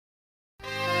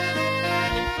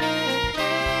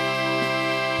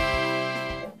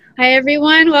Hi,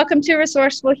 everyone. Welcome to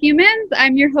Resourceful Humans.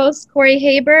 I'm your host, Corey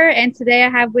Haber, and today I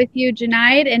have with you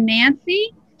Junaid and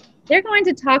Nancy. They're going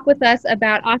to talk with us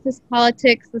about office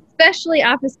politics, especially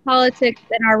office politics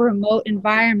in our remote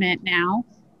environment now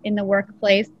in the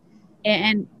workplace.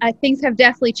 And things have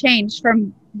definitely changed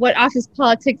from what office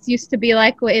politics used to be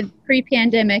like with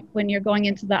pre-pandemic when you're going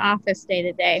into the office day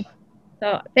to day.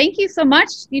 So thank you so much,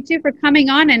 you two, for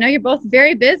coming on. I know you're both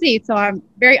very busy, so I'm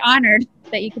very honored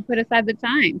that you could put aside the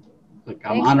time. Look,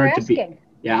 I'm Thanks for honored to be. asking.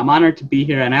 Yeah, I'm honored to be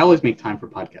here, and I always make time for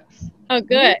podcasts. Oh, Me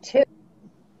good. too.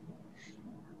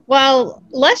 Well,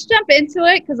 let's jump into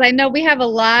it because I know we have a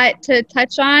lot to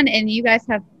touch on, and you guys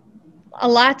have a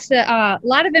lot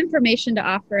of information to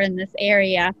offer in this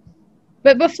area.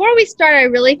 But before we start, I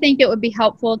really think it would be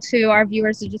helpful to our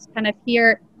viewers to just kind of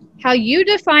hear how you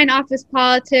define office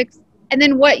politics, and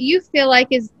then what you feel like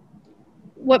is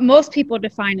what most people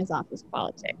define as office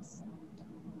politics.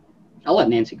 I'll let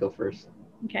Nancy go first.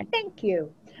 Okay. Thank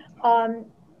you. Um,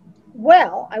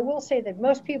 well, I will say that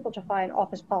most people define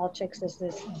office politics as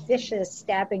this vicious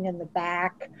stabbing in the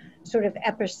back sort of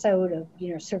episode of,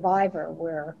 Survivor,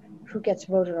 where who gets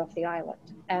voted off the island.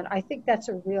 And I think that's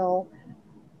a real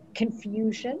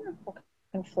confusion or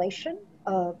conflation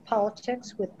of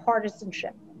politics with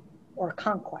partisanship or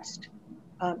conquest.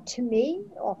 To me,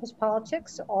 office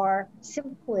politics are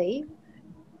simply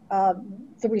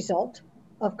the result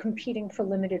of competing for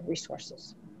limited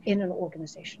resources in an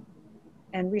organization.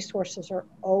 And resources are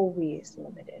always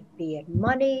limited, be it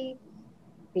money,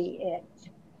 be it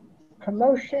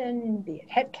promotion, be it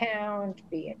headcount,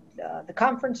 be it the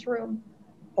conference room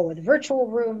or the virtual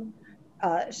room.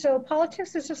 So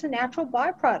politics is just a natural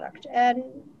byproduct. And,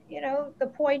 the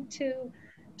point to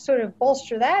sort of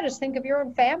bolster that is think of your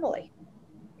own family.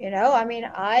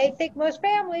 I think most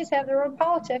families have their own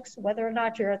politics, whether or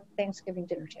not you're at the Thanksgiving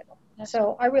dinner table.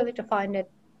 So I really define it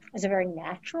as a very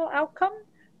natural outcome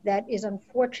that is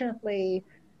unfortunately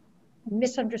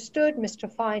misunderstood,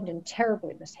 misdefined, and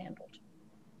terribly mishandled.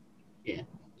 Yeah.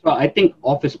 So I think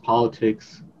office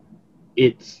politics,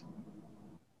 it's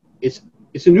it's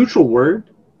a neutral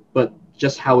word, but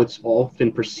just how it's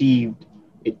often perceived,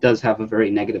 it does have a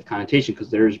very negative connotation because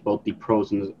there's both the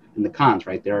pros and the cons,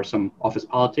 right? There are some office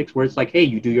politics where it's like, hey,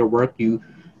 you do your work, you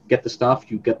get the stuff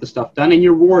done, and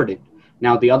you're rewarded.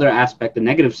 Now, the other aspect, the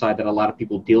negative side that a lot of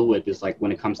people deal with is like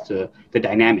when it comes to the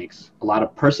dynamics. A lot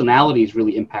of personalities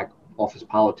really impact office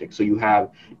politics. So you have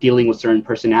dealing with certain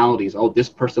personalities. Oh, this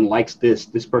person likes this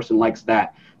person likes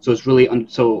that. So it's really,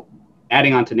 so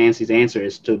adding on to Nancy's answer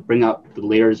is to bring up the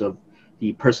layers of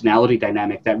the personality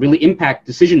dynamic that really impact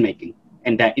decision making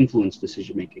and that influence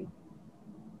decision making.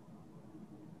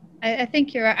 I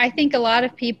think you're right. I think for a lot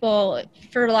of people,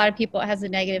 it has a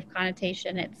negative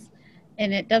connotation.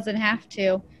 And it doesn't have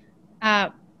to.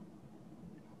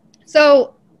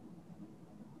 So,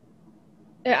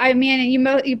 I mean,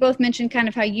 you both mentioned kind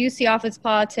of how you see office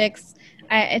politics,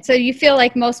 and so you feel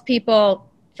like most people,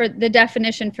 for the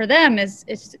definition for them is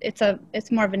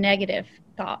it's more of a negative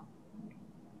thought.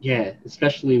 Yeah,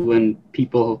 especially when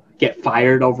people get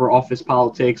fired over office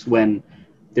politics, when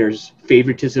there's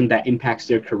favoritism that impacts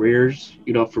their careers.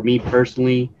 For me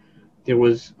personally, there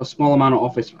was a small amount of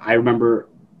office. I remember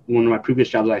one of my previous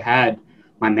jobs I had,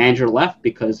 my manager left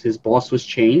because his boss was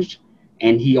changed,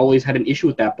 and he always had an issue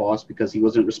with that boss because he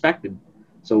wasn't respected.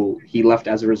 So he left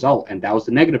as a result, and that was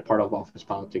the negative part of office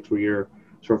politics, where you're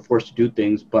sort of forced to do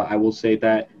things. But I will say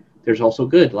that there's also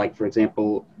good. Like, for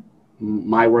example,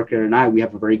 my worker and I, we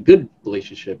have a very good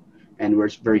relationship, and we're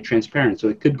very transparent. So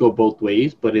it could go both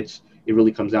ways, but it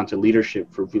really comes down to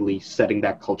leadership for really setting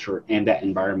that culture and that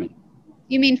environment.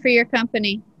 You mean for your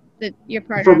company, that your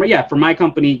partner? For my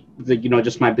company,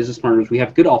 just my business partners, we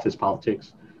have good office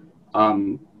politics.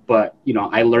 But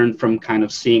I learned from kind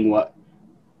of seeing what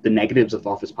the negatives of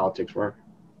office politics were.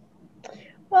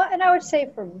 Well, and I would say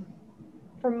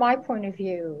from my point of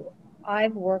view,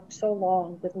 I've worked so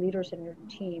long with leaders and their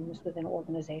teams within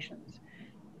organizations.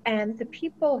 And the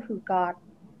people who got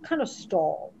kind of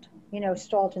stalled in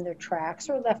their tracks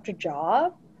or left a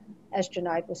job, as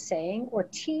Junaid was saying, or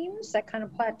teams that kind of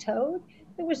plateaued,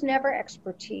 it was never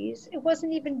expertise. It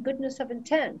wasn't even goodness of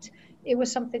intent. It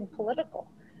was something political.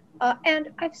 And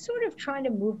I'm sort of trying to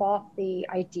move off the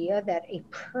idea that a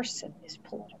person is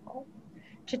political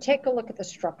to take a look at the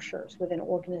structures within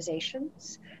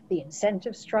organizations, the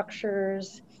incentive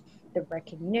structures, the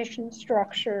recognition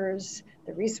structures,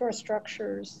 the resource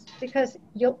structures, because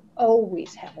you'll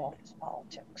always have office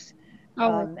politics.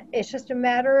 It's just a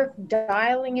matter of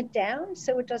dialing it down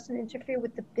so it doesn't interfere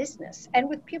with the business and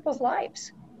with people's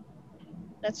lives.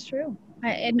 That's true.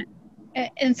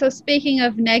 And so speaking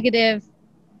of negative,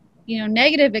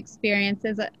 negative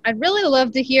experiences. I'd really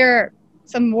love to hear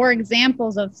some more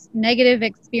examples of negative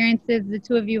experiences the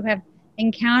two of you have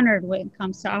encountered when it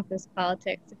comes to office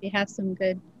politics. If you have some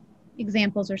good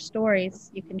examples or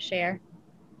stories you can share.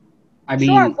 I Sure,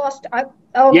 mean, I've lost.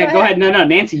 yeah, go ahead. No,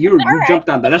 Nancy, you jumped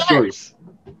on that. That's yours.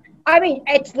 I mean,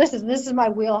 this is my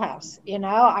wheelhouse,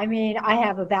 I mean, I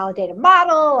have a validated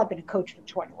model. I've been a coach for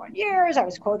 21 years. I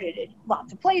was quoted in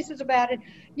lots of places about it.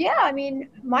 Yeah, I mean,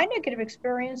 my negative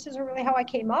experiences are really how I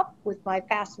came up with my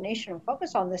fascination and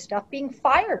focus on this stuff, being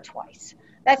fired twice.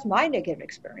 That's my negative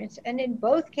experience. And in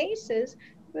both cases,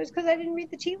 it was because I didn't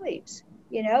read the tea leaves.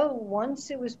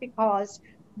 Once it was because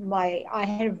I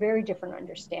had a very different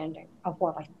understanding of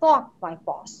what I thought my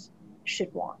boss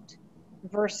should want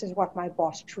versus what my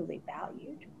boss truly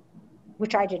valued,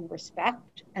 which I didn't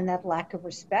respect. And that lack of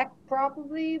respect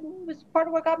probably was part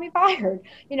of what got me fired.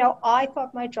 I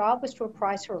thought my job was to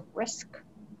apprise her of risk,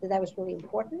 that was really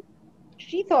important.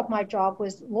 She thought my job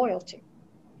was loyalty.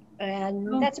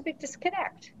 And that's a big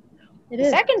disconnect. The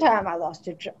second time I lost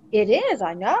a job, it is,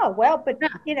 I know. Well, but,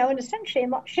 in a sense,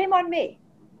 shame on me,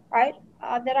 right?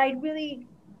 That I really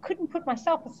couldn't put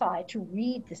myself aside to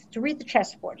read the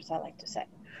chessboard, as I like to say.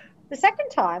 The second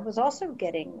time was also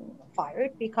getting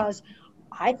fired because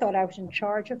I thought I was in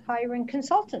charge of hiring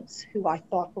consultants who I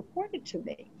thought reported to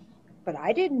me. But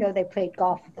I didn't know they played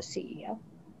golf with the CEO.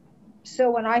 So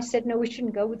when I said, no, we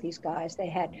shouldn't go with these guys, they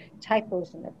had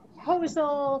typos in their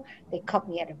proposal. They cut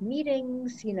me out of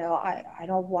meetings. I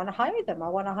don't want to hire them. I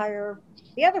want to hire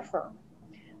the other firm.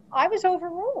 I was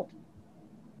overruled,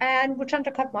 and which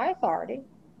undercut my authority.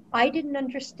 I didn't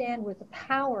understand what the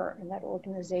power in that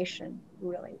organization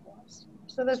really was.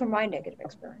 So those were my negative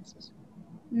experiences.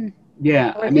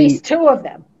 Yeah, or at least two of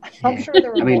them. I'm sure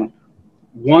there were more.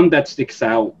 One that sticks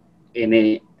out and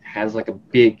it has like a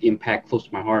big impact close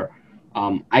to my heart.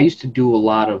 I used to do a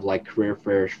lot of like career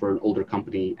fairs for an older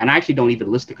company, and I actually don't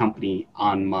even list the company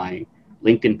on my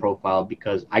LinkedIn profile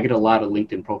because I get a lot of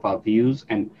LinkedIn profile views,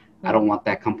 and I don't want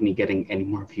that company getting any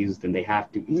more views than they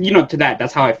have to.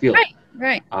 That's how I feel.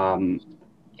 Right.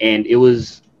 And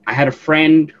I had a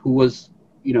friend who was,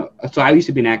 so I used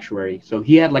to be an actuary. So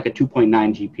he had like a 2.9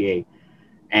 GPA.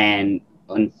 And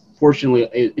unfortunately,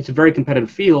 it's a very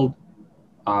competitive field.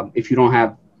 If you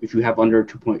have under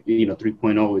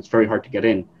 3.0, it's very hard to get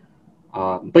in.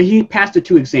 But he passed the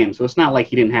two exams. So it's not like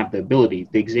he didn't have the ability.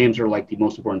 The exams are like the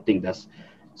most important thing.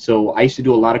 So I used to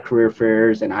do a lot of career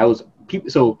fairs, and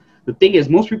so the thing is,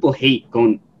 most people hate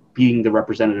being the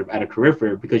representative at a career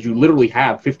fair because you literally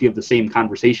have 50 of the same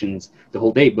conversations the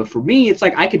whole day. But for me, it's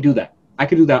like I could do that. I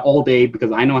could do that all day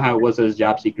because I know how it was as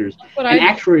job seekers. And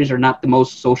actuaries are not the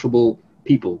most sociable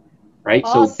people, right?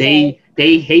 So they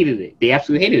hated it. They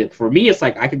absolutely hated it. For me, it's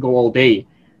like I could go all day,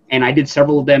 and I did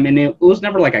several of them, and it was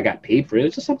never like I got paid for it.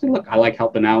 It's just something, look, I like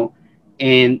helping out.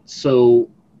 And so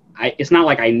it's not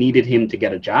like I needed him to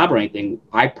get a job or anything.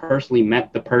 I personally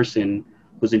met the person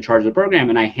who was in charge of the program,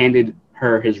 and I handed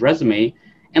her his resume.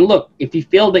 And look, if he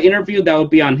failed the interview, that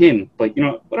would be on him. But,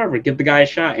 whatever, give the guy a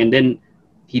shot. And then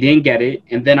he didn't get it.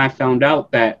 And then I found out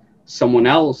that someone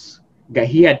else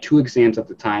he had 2 exams at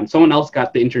the time. Someone else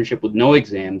got the internship with no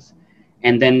exams.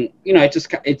 And then,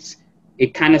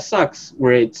 it kind of sucks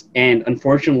and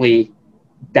unfortunately,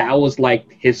 that was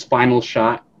like his final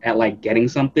shot at like getting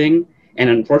something. And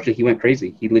unfortunately, he went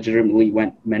crazy. He legitimately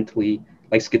went mentally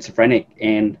like schizophrenic.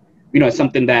 And, it's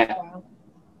something that,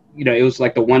 it was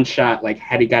like the one shot, like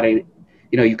had he got it,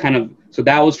 so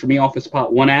that was for me office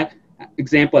pot one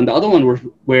example. And the other one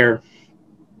where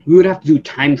we would have to do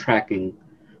time tracking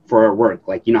for our work,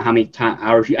 like, how many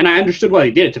hours, and I understood why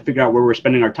they did it to figure out where we're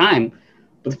spending our time.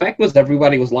 But the fact was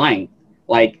everybody was lying.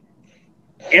 Like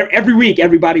every week,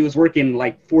 everybody was working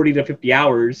like 40 to 50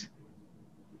 hours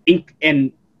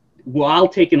and while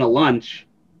taking a lunch.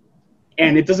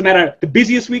 And it doesn't matter. The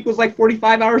busiest week was like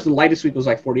 45 hours. The lightest week was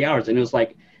like 40 hours. And it was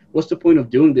like, what's the point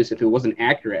of doing this if it wasn't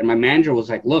accurate? And my manager was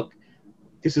like, look,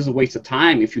 this is a waste of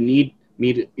time. If you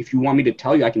want me to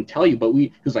tell you, I can tell you. But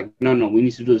he was like, no, we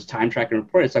need to do this time tracking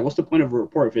report. It's like, what's the point of a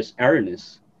report if it's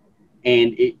erroneous?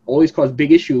 And it always caused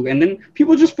big issue. And then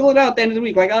people just fill it out at the end of the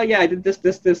week. Like, oh, yeah, I did this.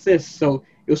 So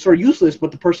it was sort of useless,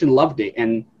 but the person loved it.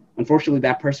 And unfortunately,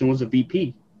 that person was a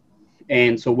VP.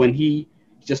 And so when he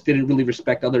just didn't really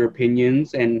respect other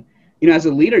opinions. And, as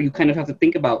a leader, you kind of have to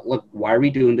think about, look, why are we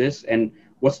doing this? And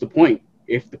what's the point?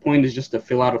 If the point is just to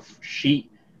fill out a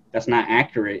sheet that's not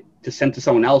accurate to send to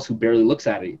someone else who barely looks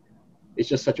at it, it's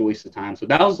just such a waste of time. So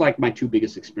that was like my 2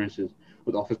 biggest experiences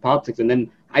with office politics. And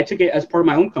then I took it as part of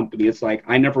my own company. It's like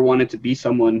I never wanted to be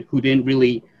someone who didn't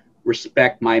really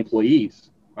respect my employees,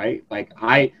 right? Like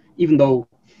even though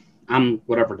I'm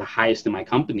whatever the highest in my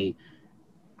company,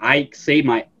 I say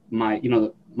my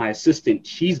assistant,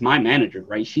 she's my manager,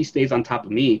 right? She stays on top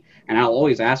of me, and I'll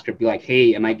always ask her, be like,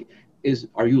 hey,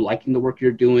 are you liking the work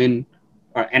you're doing?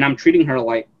 And I'm treating her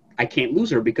like I can't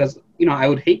lose her because, I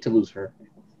would hate to lose her.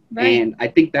 Right. And I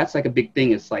think that's like a big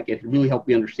thing. It's like, it really helped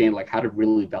me understand like how to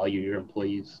really value your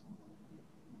employees.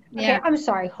 Okay, I'm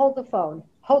sorry. Hold the phone.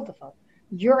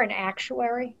 You're an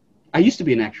actuary? I used to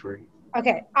be an actuary.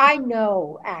 Okay, I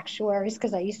know actuaries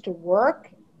because I used to work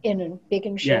in a big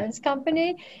insurance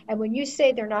company. And when you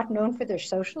say they're not known for their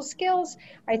social skills,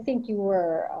 I think you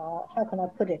were, how can I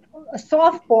put it,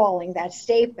 softballing that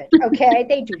statement. Okay,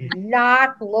 they do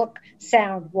not look,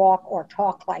 sound, walk, or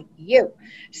talk like you.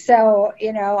 So,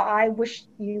 I wish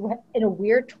you, in a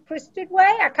weird, twisted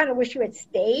way, I kind of wish you had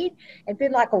stayed and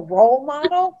been like a role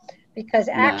model. Because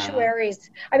actuaries,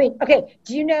 okay,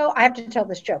 do you know, I have to tell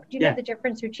this joke. Do you know the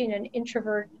difference between an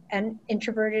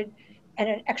introverted and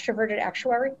an extroverted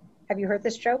actuary? Have you heard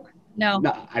this joke? No.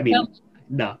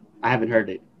 No, I haven't heard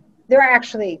it. They're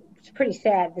actually, it's pretty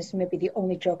sad. This may be the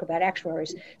only joke about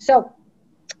actuaries. So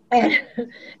an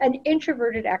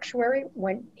introverted actuary,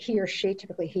 when he or she,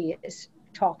 typically he is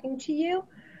talking to you,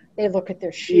 they look at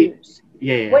their shoes.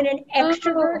 Yeah. When an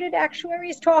extroverted actuary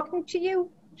is talking to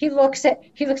you, he looks at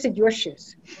your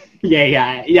shoes.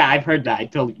 Yeah. I've heard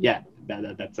that.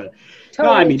 That's a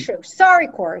totally true. Sorry,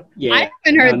 Corey. Yeah, I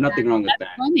haven't heard nothing wrong with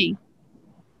That's that. Funny.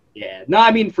 Yeah,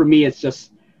 no, for me, it's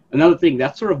just another thing.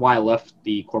 That's sort of why I left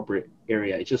the corporate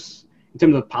area. It's just in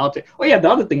terms of politics. Oh yeah, the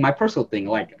other thing, my personal thing.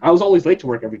 Like I was always late to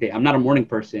work every day. I'm not a morning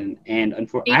person, and I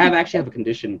actually have a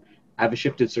condition. I have a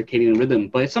shifted circadian rhythm,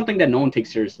 but it's something that no one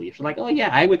takes seriously. If you're like, oh yeah,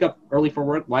 I wake up early for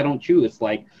work, why don't you? It's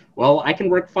like, well, I can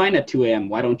work fine at 2 a.m.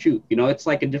 Why don't you? It's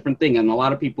like a different thing. And a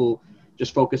lot of people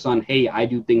just focus on, hey, I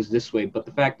do things this way. But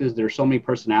the fact is there's so many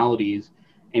personalities.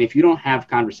 And if you don't have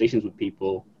conversations with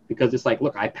people, because it's like,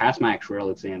 look, I passed my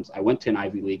actuarial exams. I went to an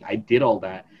Ivy League. I did all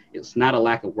that. It's not a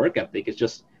lack of work ethic. It's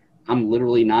just I'm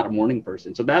literally not a morning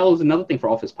person. So that was another thing for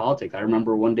office politics. I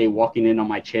remember one day walking in on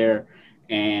my chair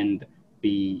and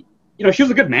she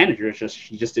was a good manager. It's just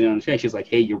she just didn't understand. She's like,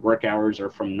 hey, your work hours are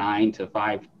from 9 to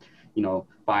 5,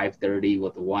 5:30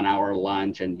 with a 1 hour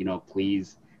lunch, and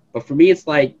please. But for me, it's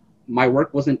like my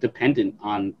work wasn't dependent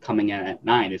on coming in at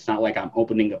 9. It's not like I'm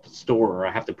opening up a store or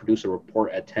I have to produce a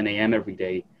report at 10 a.m. every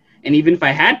day. And even if I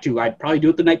had to, I'd probably do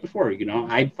it the night before.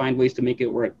 I'd find ways to make it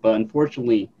work. But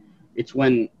unfortunately, it's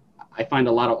when I find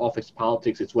a lot of office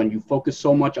politics. It's when you focus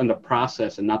so much on the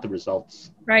process and not the results.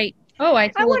 Right. Oh,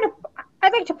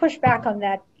 I'd like to push back on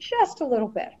that just a little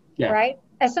bit, right?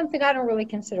 As something I don't really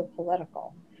consider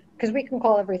political, because we can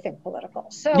call everything political.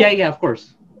 So yeah, of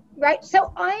course. Right.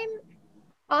 So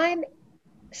I'm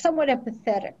somewhat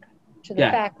empathetic to the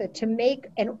fact that to make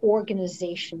an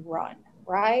organization run,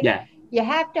 right? Yeah. You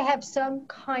have to have some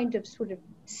kind of sort of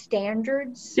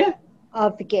standards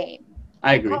of the game.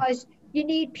 I agree. Because you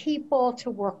need people to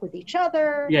work with each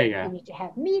other. Yeah. You need to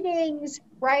have meetings,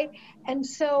 right? And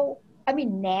so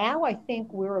now I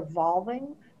think we're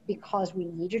evolving because we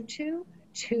needed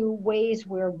to ways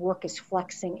where work is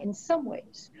flexing in some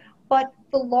ways. But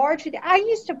I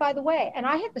used to, by the way, and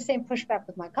I had the same pushback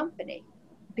with my company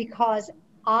because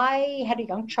I had a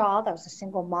young child. I was a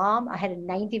single mom. I had a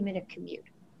 90-minute commute.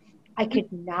 I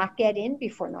could not get in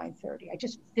before 9:30. I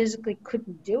just physically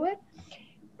couldn't do it.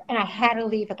 And I had to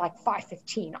leave at like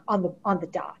 5:15 on the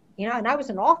dot, and I was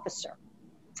an officer.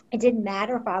 It didn't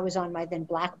matter if I was on my then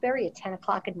BlackBerry at 10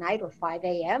 o'clock at night or 5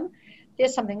 a.m.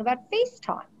 There's something about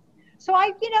FaceTime. So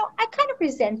I kind of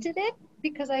resented it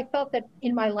because I felt that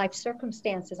in my life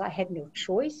circumstances, I had no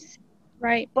choice.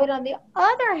 Right. But on the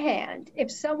other hand,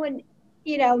 if someone,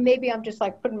 maybe I'm just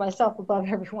like putting myself above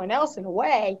everyone else in a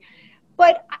way,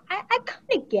 but I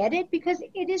kind of get it because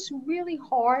it is really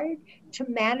hard to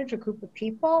manage a group of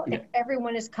people if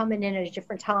everyone is coming in at a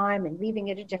different time and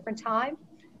leaving at a different time.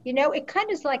 It kind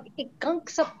of is like it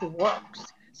gunks up the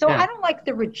works. So I don't like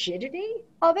the rigidity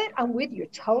of it. I'm with you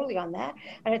totally on that.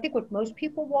 And I think what most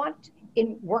people want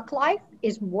in work life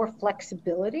is more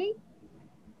flexibility.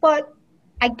 But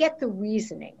I get the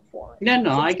reasoning for it.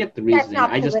 No, I get the reasoning. That's not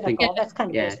political. I just think that's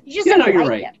kind of you just you're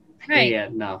right. It. Right. Yeah,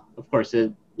 no, of course.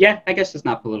 I guess it's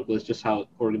not political. It's just how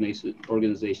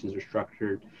organizations are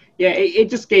structured. Yeah, it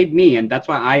just gave me, and that's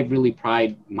why I really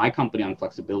pride my company on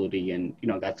flexibility. And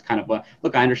that's kind of what.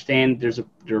 Look, I understand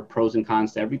there are pros and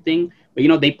cons to everything,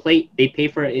 but they pay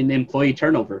for an employee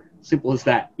turnover. Simple as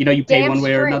that. You pay one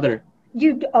way or another.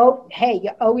 You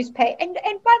always pay. And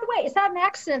by the way, it's not an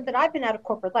accident that I've been out of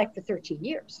corporate life for 13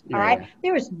 years. All right,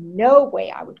 there is no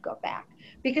way I would go back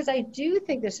because I do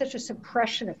think there's such a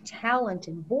suppression of talent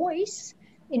and voice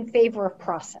in favor of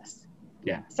process.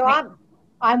 Yeah. So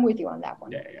I'm with you on that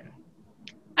one. Yeah, yeah.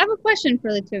 I have a question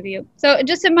for the two of you. So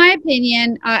just in my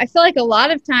opinion, I feel like a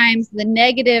lot of times the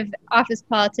negative office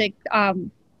politics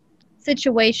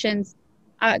situations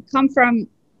come from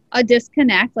a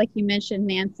disconnect, like you mentioned,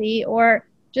 Nancy, or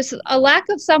just a lack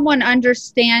of someone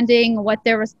understanding what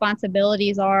their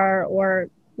responsibilities are or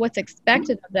what's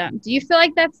expected of them. Do you feel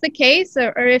like that's the case?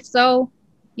 Or if so,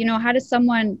 how does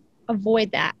someone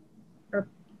avoid that or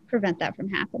prevent that from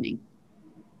happening?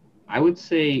 I would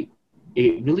say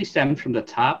it really stems from the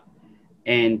top,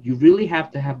 and you really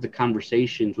have to have the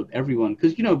conversations with everyone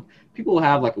because, people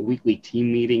have like a weekly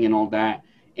team meeting and all that.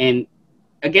 And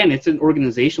again, it's an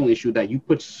organizational issue that you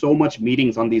put so much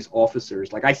meetings on these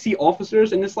officers. Like I see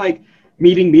officers and it's like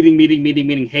meeting.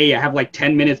 Hey, I have like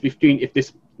 10 minutes between if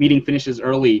this meeting finishes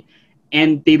early,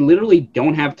 and they literally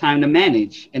don't have time to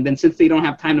manage. And then since they don't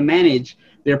have time to manage,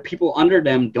 their people under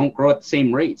them don't grow at the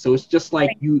same rate. So it's just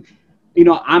like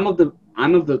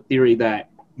I'm of the theory that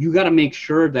you got to make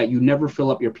sure that you never fill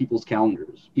up your people's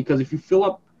calendars, because if you fill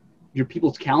up your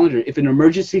people's calendar, if an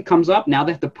emergency comes up, now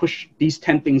they have to push these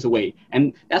 10 things away.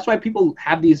 And that's why people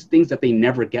have these things that they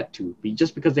never get to,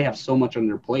 just because they have so much on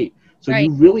their plate. So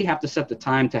you really have to set the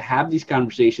time to have these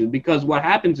conversations, because what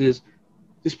happens is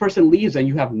this person leaves and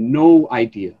you have no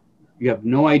idea. You have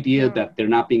no idea that they're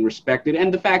not being respected.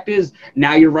 And the fact is,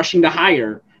 now you're rushing to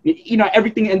hire.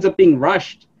 Everything ends up being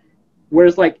rushed.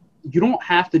 Whereas, like, you don't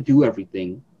have to do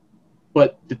everything.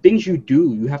 But the things you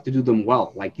do, you have to do them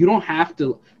well. Like, you don't have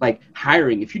to, like,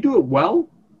 hiring. If you do it well,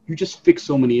 you just fix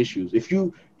so many issues. If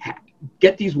you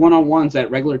get these one-on-ones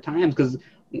at regular times, because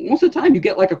most of the time you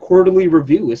get, like, a quarterly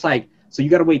review. It's like, so you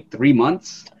got to wait 3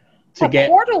 months to get.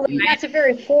 Quarterly, that's a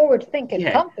very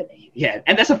forward-thinking company. Yeah,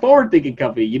 and that's a forward-thinking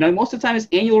company. Most of the time it's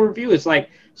annual review. It's like,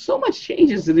 so much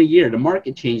changes in a year. The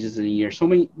market changes in a year. So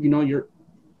many,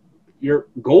 your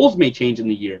goals may change in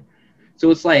the year. So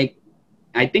it's like,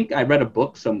 I think I read a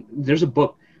book. There's a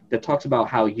book that talks about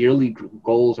how yearly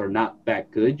goals are not that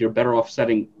good. You're better off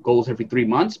setting goals every 3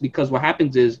 months, because what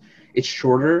happens is it's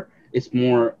shorter. It's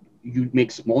more, you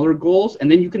make smaller goals,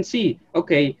 and then you can see,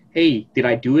 okay, hey, did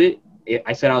I do it?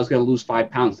 I said I was going to lose 5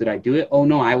 pounds. Did I do it? Oh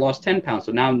no, I lost 10 pounds.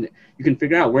 So now you can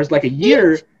figure out. Whereas like a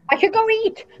year, I could go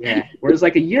eat. Yeah. Whereas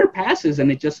like a year passes and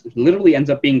it just literally ends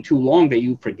up being too long that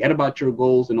you forget about your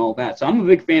goals and all that. So I'm a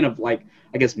big fan of, like,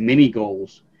 I guess, mini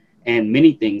goals and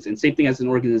many things. And same thing as an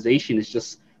organization, it's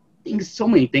just so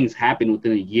many things happen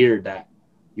within a year that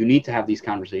you need to have these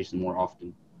conversations more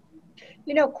often.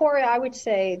 Corey, I would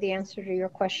say the answer to your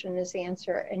question is the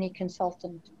answer any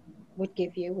consultant would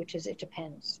give you, which is it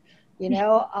depends.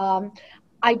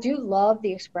 I do love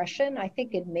the expression. I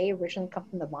think it may originally come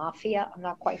from the mafia. I'm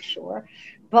not quite sure.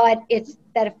 But it's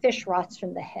that a fish rots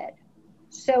from the head.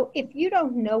 So if you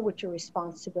don't know what your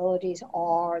responsibilities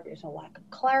are, there's a lack of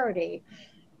clarity.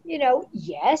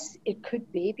 Yes, it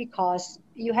could be because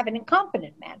you have an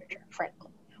incompetent manager,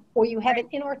 frankly, or you have an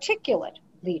inarticulate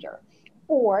leader,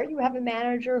 or you have a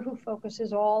manager who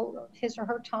focuses all of his or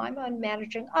her time on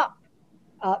managing up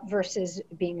versus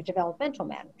being a developmental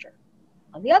manager.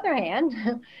 On the other hand,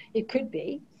 it could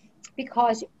be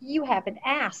because you haven't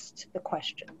asked the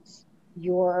questions.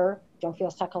 You don't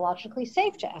feel psychologically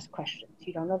safe to ask questions.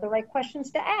 You don't know the right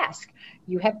questions to ask.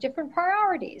 You have different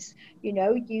priorities.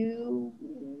 You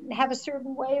have a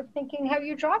certain way of thinking how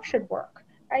your job should work,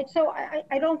 right? So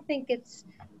I don't think it's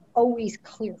always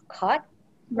clear cut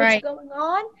what's going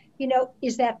on.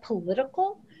 Is that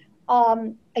political?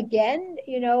 Again,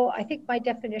 I think my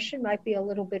definition might be a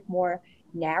little bit more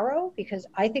narrow, because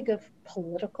I think of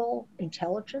political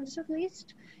intelligence, at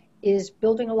least, is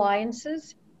building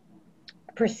alliances,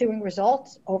 pursuing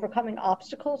results, overcoming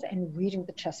obstacles, and reading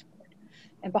the chessboard.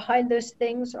 And behind those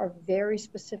things are very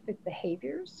specific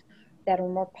behaviors that are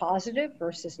more positive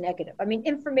versus negative. I mean,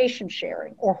 information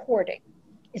sharing or hoarding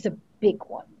is a big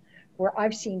one, where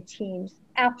I've seen teams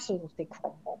absolutely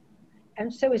crumble.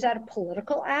 And so is that a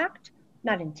political act?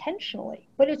 Not intentionally,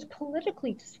 but it's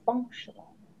politically dysfunctional.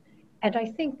 And I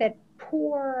think that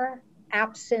poor,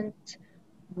 absent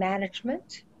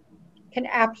management can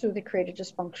absolutely create a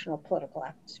dysfunctional political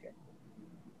atmosphere.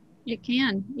 It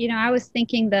can. I was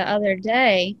thinking the other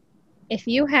day, if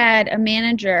you had a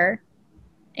manager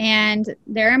and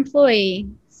their employee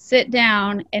sit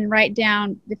down and write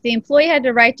down, if the employee had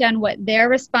to write down what their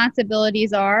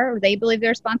responsibilities are, or they believe their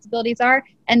responsibilities are,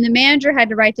 and the manager had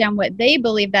to write down what they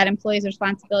believe that employee's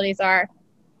responsibilities are,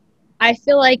 I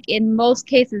feel like in most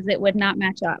cases it would not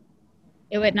match up.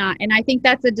 It would not. And I think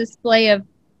that's a display of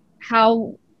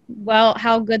how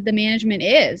good the management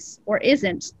is or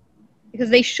isn't,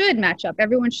 because they should match up.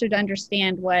 Everyone should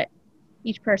understand what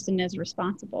each person is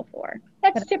responsible for.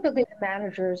 That's typically the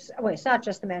manager's, well, it's not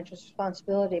just the manager's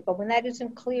responsibility, but when that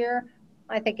isn't clear,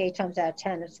 I think 8 times out of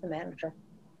 10, it's the manager.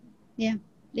 Yeah.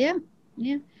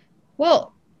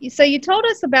 Well, so you told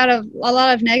us about a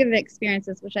lot of negative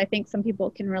experiences, which I think some people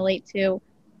can relate to.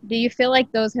 Do you feel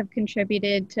like those have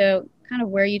contributed to kind of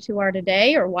where you two are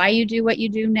today, or why you do what you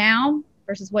do now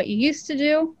versus what you used to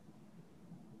do?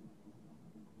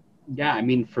 Yeah, I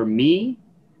mean, for me,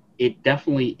 it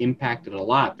definitely impacted a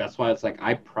lot. That's why it's like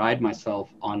I pride myself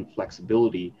on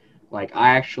flexibility. Like I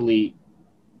actually,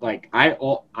 like I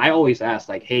always ask,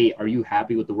 like, hey, are you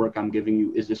happy with the work I'm giving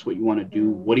you? Is this what you want to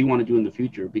do? What do you want to do in the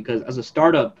future? Because as a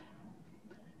startup,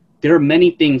 there are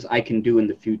many things I can do in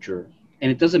the future,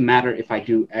 and it doesn't matter if I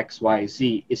do X, Y,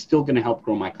 Z. It's still going to help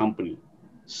grow my company.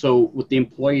 So with the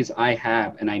employees I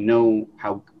have, and I know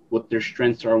what their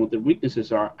strengths are and what their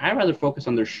weaknesses are, I'd rather focus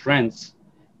on their strengths,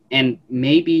 and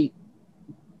maybe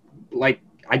like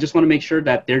I just want to make sure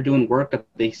that they're doing work that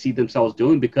they see themselves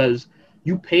doing, because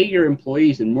you pay your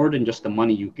employees in more than just the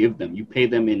money you give them. You pay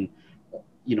them in,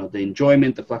 the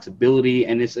enjoyment, the flexibility,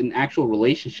 and it's an actual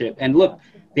relationship. And look,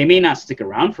 they may not stick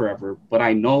around forever, but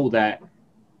I know that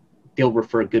they'll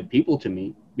refer good people to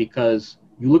me, because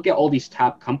you look at all these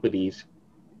top companies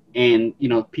and,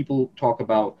 people talk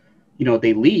about,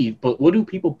 they leave, but what do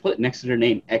people put next to their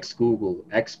name? Ex-Google,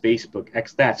 ex-Facebook,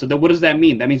 ex-that. So then what does that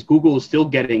mean? That means Google is still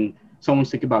getting, someone's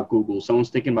thinking about Google, someone's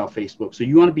thinking about Facebook. So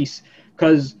you want to be,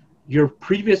 because your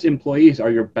previous employees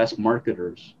are your best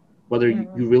marketers, whether you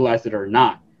realize it or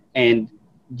not. And,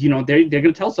 they're going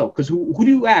to tell so, because who do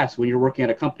you ask when you're working at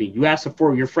a company? You ask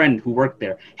for your friend who worked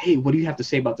there. Hey, what do you have to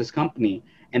say about this company?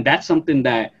 And that's something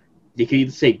that they can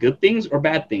either say good things or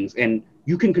bad things, and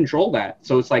you can control that.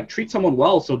 So it's like, treat someone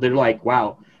well, so they're like,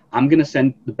 wow, I'm going to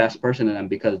send the best person to them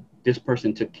because this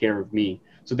person took care of me.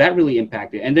 So that really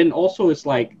impacted. And then also it's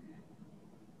like,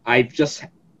 I've just,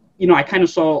 I kind of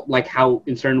saw like how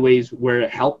in certain ways where it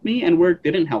helped me and where it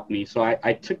didn't help me. So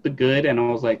I took the good and I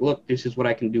was like, look, this is what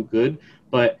I can do good,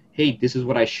 but hey, this is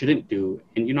what I shouldn't do.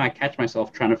 And, I catch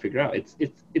myself trying to figure out.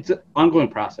 It's an ongoing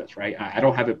process, right? I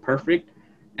don't have it perfect,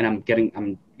 and I'm doing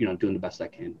the best I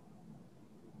can.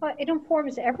 Well, it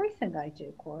informs everything I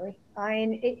do, Corey.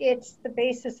 It's the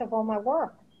basis of all my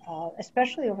work,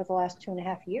 especially over the last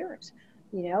 2.5 years.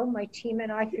 My team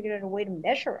and I figured out a way to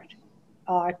measure it,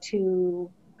 to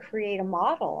create a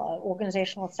model,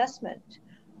 organizational assessment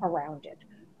around it.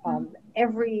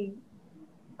 Every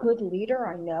good leader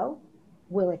I know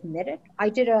will admit it. I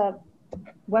did a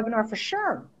webinar for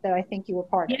SHRM that I think you were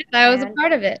part of. Yes, I was a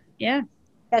part of it. Yeah.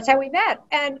 That's how we met.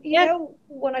 And,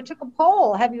 when I took a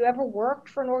poll, have you ever worked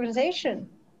for an organization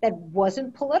that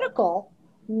wasn't political?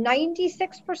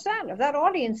 96% of that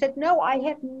audience said, no, I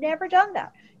had never done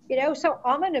that. So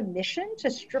I'm on a mission to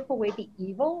strip away the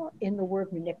evil in the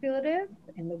word manipulative,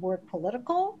 in the word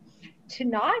political, to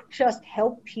not just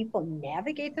help people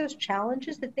navigate those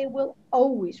challenges that they will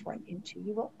always run into,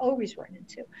 you will always run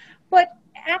into, but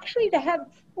actually to have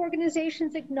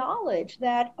organizations acknowledge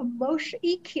that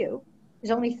EQ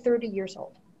is only 30 years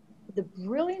old. The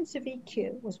brilliance of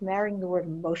EQ was marrying the word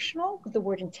emotional with the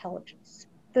word intelligence.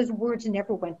 Those words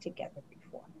never went together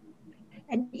before.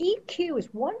 And EQ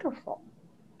is wonderful,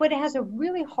 but it has a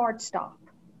really hard stop,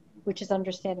 which is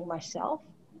understanding myself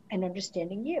and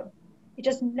understanding you. It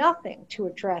does nothing to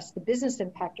address the business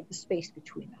impact of the space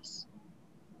between us.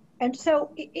 And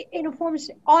so it informs,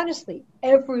 honestly,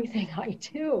 everything I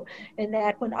do. In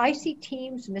that when I see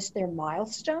teams miss their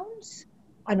milestones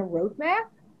on a roadmap,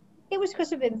 it was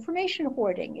because of information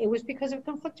hoarding. It was because of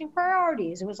conflicting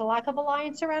priorities. It was a lack of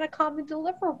alliance around a common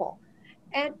deliverable.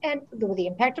 And the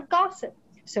impact of gossip.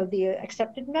 So the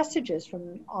accepted messages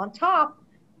from on top,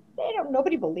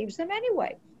 nobody believes them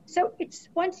anyway. So it's,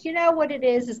 once you know what it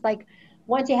is like,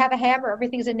 once you have a hammer,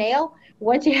 everything's a nail.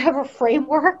 Once you have a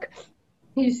framework,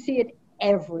 you see it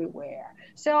everywhere.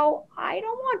 So I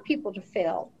don't want people to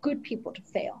fail, good people to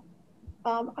fail.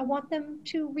 I want them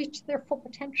to reach their full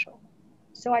potential.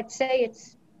 So I'd say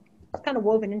it's kind of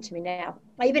woven into me now.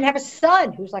 I even have a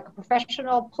son who's like a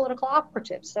professional political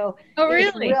operative. So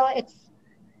really?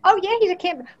 Oh yeah, he's a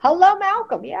campaign. Hello,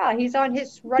 Malcolm. Yeah, he's on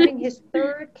running his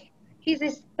third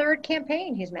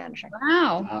campaign he's managing.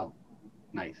 Wow.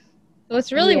 Nice. So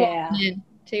it's really woven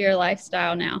into your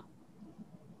lifestyle now.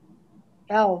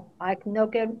 Oh, no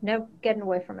getting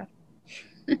away from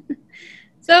it.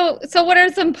 So what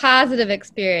are some positive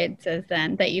experiences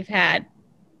then that you've had?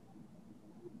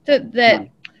 I'm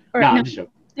just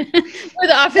joking. For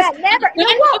the office.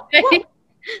 Well,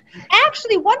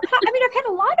 actually, I've had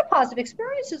a lot of positive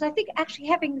experiences. I think actually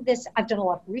having this, I've done a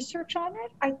lot of research on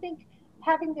it. I think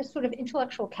having this sort of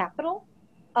intellectual capital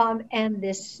and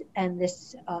this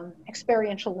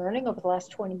experiential learning over the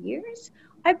last 20 years,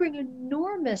 I bring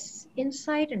enormous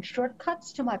insight and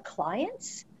shortcuts to my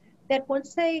clients that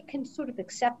once they can sort of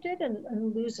accept it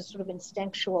and lose a sort of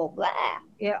instinctual blah,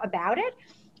 about it,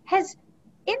 has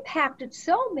impacted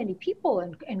so many people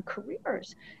and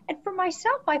careers. And for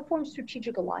myself, I formed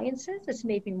strategic alliances. It's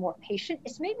made me more patient.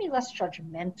 It's made me less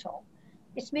judgmental.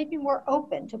 It's made me more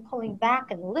open to pulling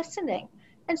back and listening.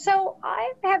 And so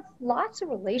I have lots of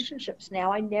relationships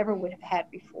now I never would have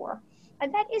had before.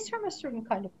 And that is from a certain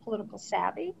kind of political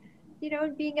savvy,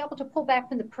 and being able to pull back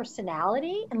from the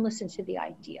personality and listen to the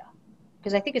idea.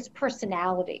 Because I think it's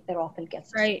personality that often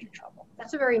gets us into trouble.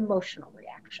 That's a very emotional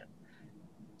reaction.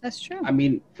 That's true. I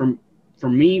mean, for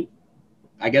me,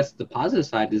 I guess the positive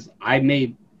side is I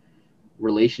made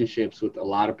relationships with a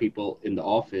lot of people in the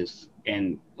office,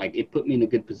 and like it put me in a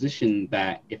good position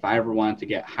that if I ever wanted to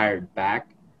get hired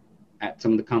back at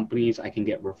some of the companies, I can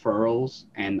get referrals.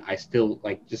 And I still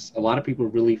just a lot of people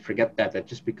really forget that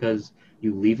just because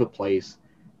you leave a place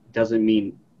doesn't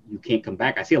mean you can't come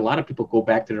back. I see a lot of people go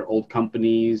back to their old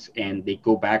companies and they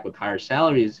go back with higher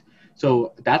salaries.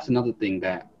 So that's another thing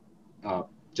that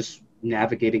just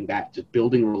navigating that, just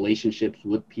building relationships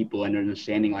with people and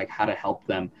understanding how to help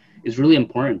them is really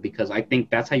important, because I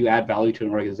think that's how you add value to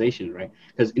an organization, right?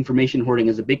 Because information hoarding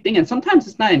is a big thing, and sometimes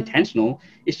it's not intentional.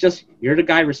 It's just you're the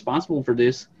guy responsible for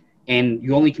this, and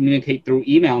you only communicate through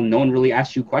email, and no one really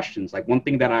asks you questions. Like, one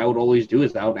thing that I would always do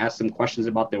is I would ask them questions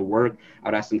about their work. I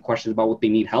would ask them questions about what they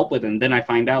need help with, and then I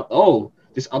find out, oh,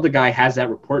 this other guy has that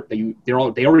report that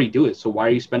they already do it. So why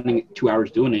are you spending 2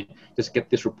 hours doing it? Just get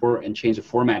this report and change the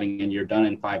formatting, and you're done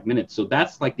in 5 minutes. So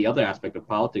that's the other aspect of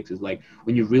politics, is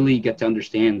when you really get to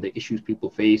understand the issues people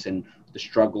face and the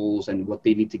struggles and what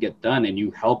they need to get done, and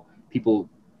you help people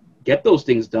get those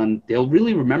things done, they'll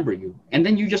really remember you. And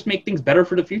then you just make things better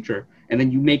for the future. And then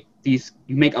you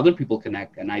make other people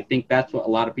connect. And I think that's what a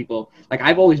lot of people,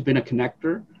 I've always been a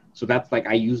connector. So that's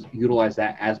I utilize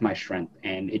that as my strength.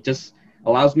 And it just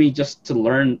allows me just to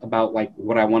learn about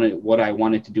what I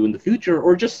wanted to do in the future,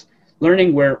 or just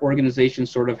learning where organizations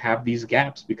sort of have these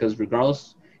gaps, because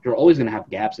regardless, you're always going to have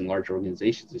gaps in large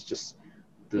organizations. It's just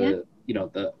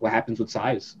what happens with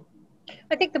size.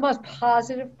 I think the most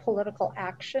positive political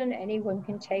action anyone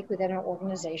can take within an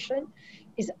organization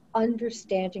is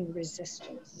understanding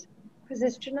resistance. Because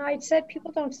as Junaid said,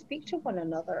 people don't speak to one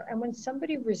another. And when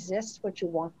somebody resists what you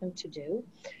want them to do,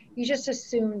 you just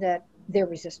assume that they're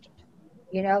resistant,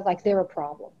 they're a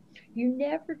problem. You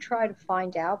never try to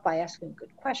find out by asking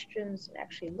good questions and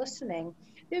actually listening.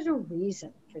 There's a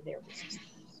reason for their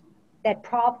resistance.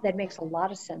 That makes a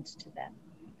lot of sense to them.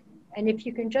 And if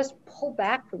you can just pull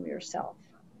back from yourself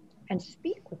and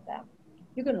speak with them,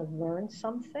 you're going to learn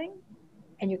something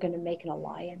and you're going to make an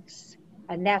alliance.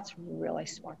 And that's really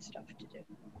smart stuff to do.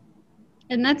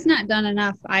 And that's not done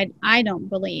enough, I don't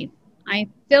believe. I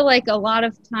feel like a lot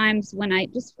of times when I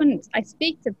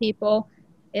speak to people,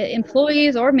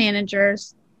 employees or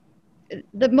managers,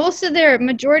 the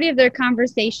majority of their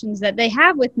conversations that they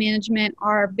have with management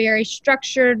are very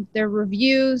structured. They're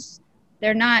reviews.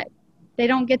 They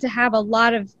don't get to have a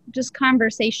lot of just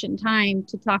conversation time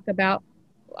to talk about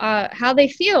how they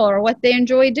feel or what they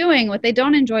enjoy doing, what they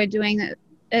don't enjoy doing.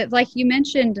 Like you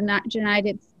mentioned, Junaid,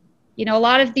 it's,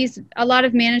 a lot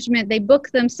of management, they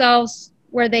book themselves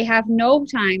where they have no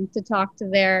time to talk to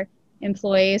their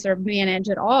employees or manage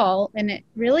at all. And it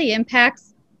really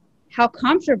impacts how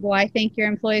comfortable I think your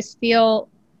employees feel,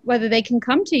 whether they can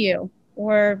come to you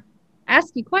or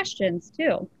ask you questions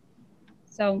too.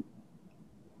 So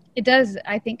it does,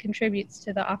 I think, contributes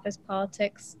to the office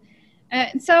politics.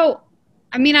 So,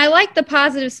 I like the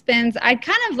positive spins. I'd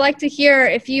kind of like to hear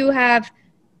if you have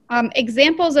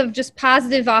examples of just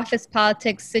positive office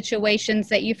politics situations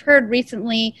that you've heard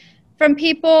recently from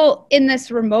people in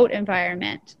this remote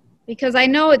environment, because I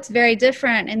know it's very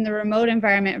different in the remote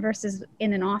environment versus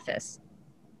in an office.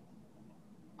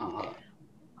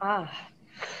 A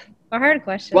hard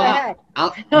question. Well,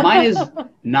 mine is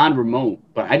non-remote,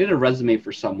 but I did a resume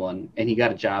for someone, and he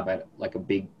got a job at a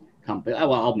big company.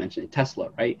 Well, I'll mention it, Tesla,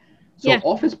 right? So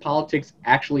office politics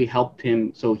actually helped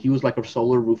him. So he was a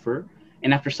solar roofer,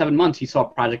 and after 7 months, he saw a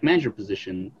project manager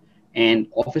position. And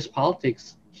office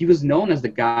politics, he was known as the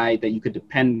guy that you could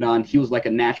depend on. He was a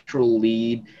natural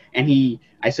lead. And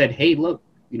I said, hey, look,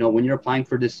 when you're applying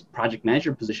for this project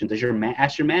manager position,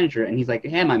 ask your manager? And he's like,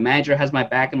 hey, my manager has my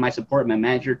back and my support. My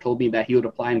manager told me that he would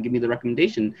apply and give me the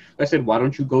recommendation. So I said, why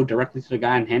don't you go directly to the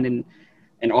guy and hand in?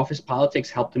 And office politics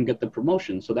helped him get the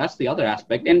promotion. So that's the other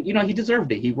aspect. And, he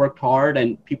deserved it. He worked hard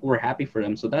and people were happy for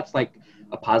him. So that's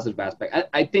a positive aspect.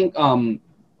 I think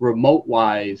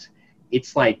remote-wise,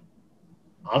 it's like,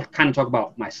 I'll kind of talk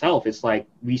about myself. It's like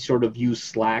we sort of use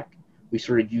Slack, we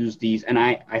sort of use these, and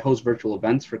I host virtual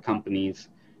events for companies.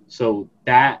 So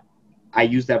that I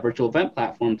use that virtual event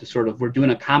platform to sort of, we're doing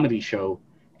a comedy show,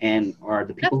 and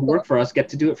the people who work for us get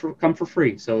to do it come for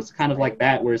free. So it's kind of like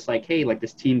that, where it's like, hey, like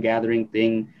this team gathering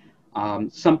thing.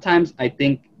 Sometimes I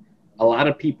think a lot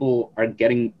of people are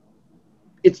getting,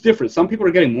 it's different. Some people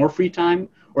are getting more free time,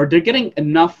 or they're getting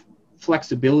enough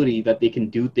flexibility that they can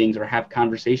do things or have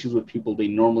conversations with people they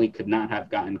normally could not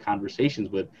have gotten conversations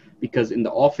with, because in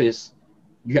the office,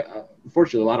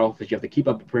 unfortunately, a lot of office, you have to keep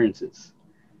up appearances.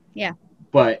 Yeah.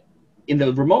 But in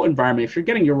the remote environment, if you're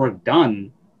getting your work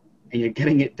done and you're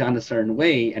getting it done a certain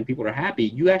way and people are happy,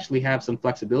 you actually have some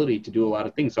flexibility to do a lot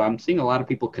of things. So I'm seeing a lot of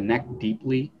people connect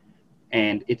deeply,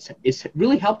 and it's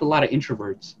really helped a lot of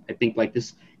introverts, I think, like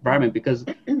this environment, because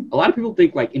a lot of people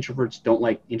think like introverts don't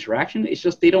like interaction. It's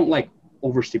just they don't like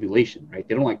overstimulation, right?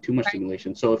 They don't like too much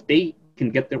stimulation. So if they can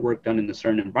get their work done in a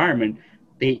certain environment,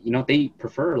 they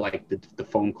prefer like the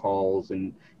phone calls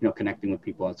and, connecting with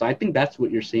people. So I think that's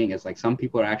what you're seeing, is like some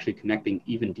people are actually connecting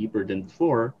even deeper than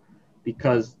before,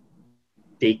 because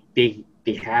they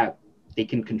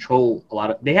can control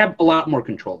they have a lot more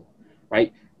control,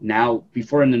 right? Now,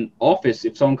 before in an office,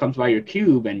 if someone comes by your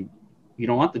cube and you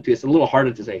don't want them to, it's a little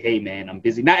harder to say, hey, man, I'm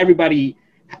busy. Not everybody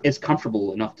is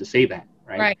comfortable enough to say that,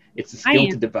 right? It's a skill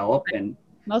to develop, and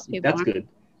most people that's aren't. good.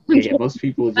 Yeah, most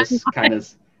people just kind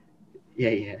of,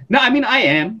 yeah. No, I mean, I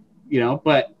am,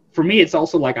 but for me, it's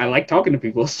also like I like talking to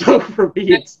people. So for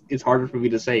me, it's harder for me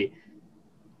to say.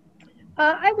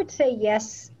 I would say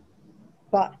yes,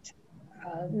 but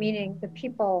meaning the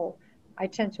people I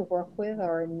tend to work with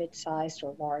are in mid-sized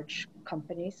or large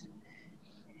companies.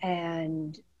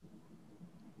 And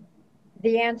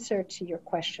the answer to your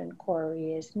question,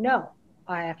 Corey, is no.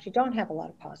 I actually don't have a lot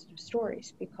of positive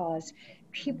stories, because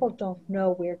people don't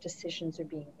know where decisions are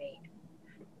being made.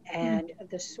 And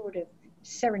the sort of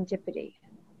serendipity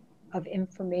of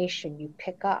information you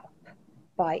pick up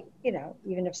by,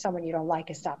 even if someone you don't like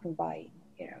is stopping by,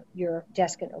 your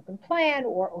desk and open plan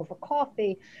or over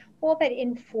coffee, all that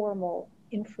informal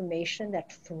information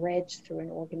that threads through an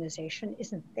organization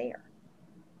isn't there,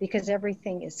 because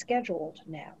everything is scheduled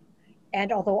now.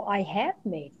 And although I have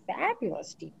made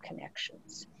fabulous deep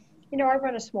connections, I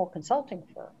run a small consulting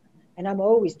firm, and I'm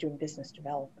always doing business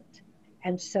development.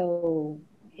 And so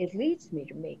it leads me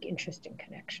to make interesting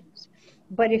connections.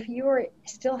 But if you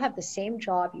still have the same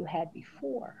job you had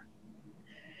before,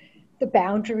 the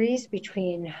boundaries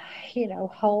between,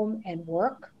 home and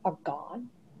work are gone.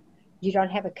 You don't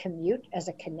have a commute as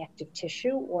a connective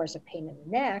tissue or as a pain in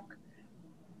the neck,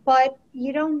 but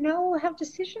you don't know how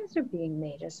decisions are being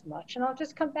made as much. And I'll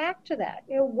just come back to that.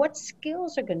 What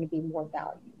skills are going to be more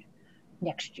valued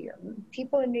next year?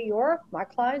 People in New York, my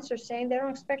clients are saying they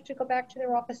don't expect to go back to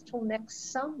their office till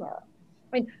next summer.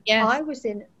 I mean, yes. I was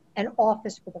in an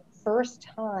office for the first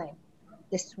time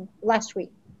last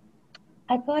week.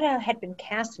 I thought I had been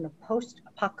cast in a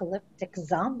post-apocalyptic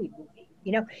zombie movie.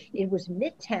 It was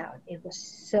Midtown. It was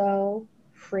so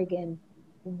friggin'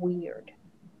 weird.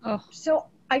 Oh. So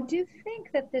I do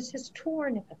think that this has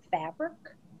torn at the fabric,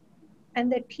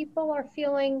 and that people are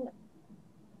feeling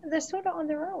they're sort of on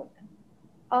their own.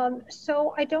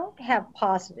 So I don't have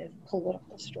positive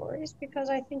political stories, because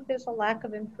I think there's a lack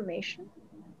of information.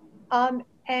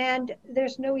 And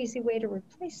there's no easy way to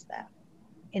replace that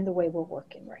in the way we're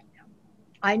working right now.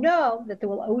 I know that there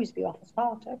will always be office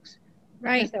politics,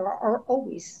 right? Because there are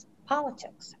always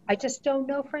politics. I just don't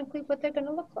know, frankly, what they're going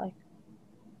to look like.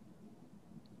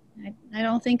 I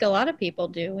don't think a lot of people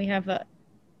do. We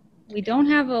don't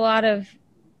have a lot of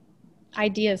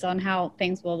ideas on how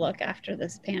things will look after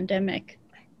this pandemic.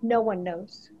 No one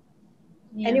knows.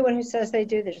 Yeah. Anyone who says they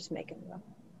do, they're just making it up.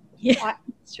 Yeah,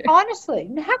 honestly,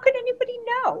 how could anybody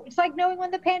know? It's like knowing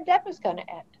when the pandemic's going to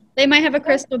end. They might have a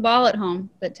crystal ball at home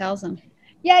that tells them.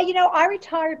 Yeah, I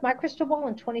retired my crystal ball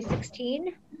in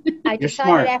 2016. I You're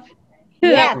smart.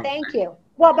 Yeah, thank you.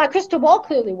 Well, my crystal ball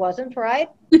clearly wasn't, right?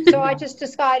 So I just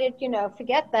decided,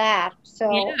 forget that.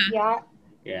 So, Yeah.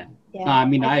 No, I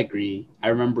mean, I agree. I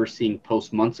remember seeing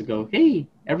posts months ago, hey,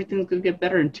 everything's going to get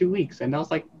better in 2 weeks. And that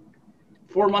was like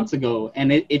 4 months ago.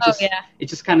 And it's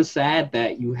just kind of sad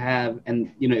that you have,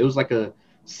 and, it was like a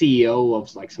CEO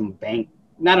of like some bank,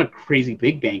 not a crazy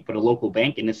big bank, but a local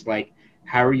bank. And it's like,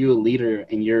 how are you a leader,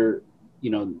 and your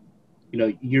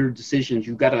decisions,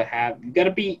 you got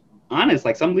to be honest.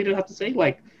 Like, some leaders have to say,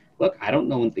 like, look, I don't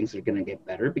know when things are going to get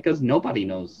better, because nobody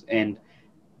knows. And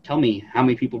tell me how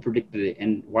many people predicted it,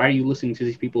 and why are you listening to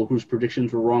these people whose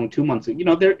predictions were wrong 2 months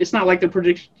ago? It's not like their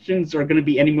predictions are going to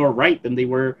be any more right than they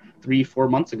were 3-4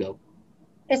 months ago.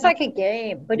 It's like a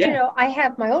game. But, Yeah. I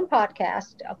have my own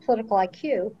podcast, Political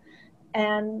IQ,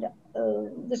 and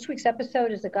this week's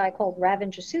episode is a guy called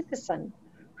Ravin Jesuthasan,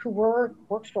 who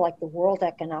works for like the World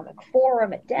Economic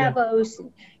Forum at Davos,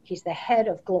 and he's the head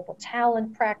of global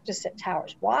talent practice at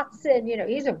Towers Watson.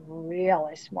 He's a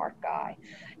really smart guy.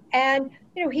 And,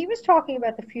 he was talking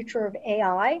about the future of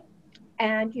AI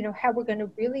and, how we're going to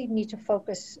really need to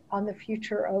focus on the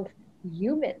future of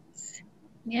humans.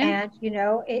 Yeah. And,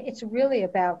 it's really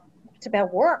about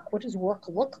work. What does work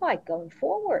look like going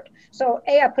forward? So,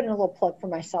 I put in a little plug for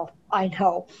myself. I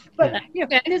know, but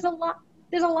there's a lot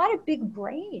of big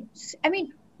brains. I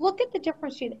mean, look at the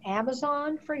difference between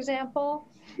Amazon, for example,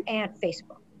 and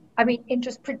Facebook. I mean, in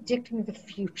just predicting the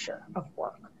future of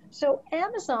work. So,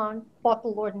 Amazon bought the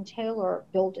Lord and Taylor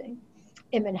building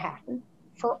in Manhattan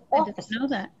for offices. I didn't know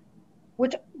that.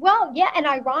 And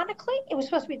ironically, it was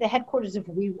supposed to be the headquarters of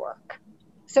WeWork.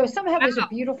 So somehow there's a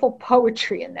beautiful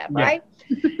poetry in that, right?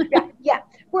 Yeah.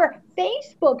 Where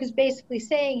Facebook is basically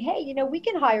saying, hey, we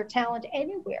can hire talent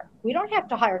anywhere. We don't have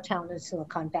to hire talent in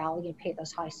Silicon Valley and pay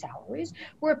those high salaries.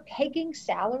 We're pegging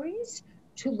salaries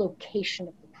to location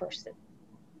of the person.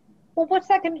 Well, what's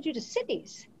that going to do to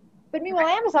cities? But meanwhile,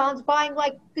 Amazon's buying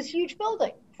like this huge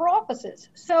building for offices.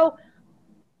 So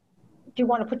do you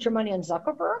want to put your money on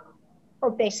Zuckerberg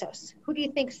or Bezos? Who do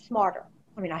you think's smarter?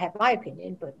 I mean, I have my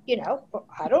opinion, but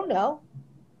I don't know.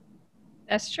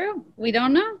 That's true. We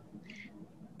don't know.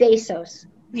 Bezos.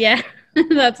 Yeah,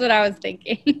 that's what I was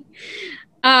thinking.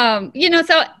 So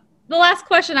the last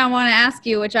question I want to ask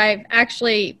you, which I've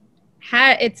actually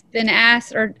it's been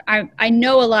asked, or I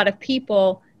know a lot of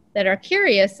people that are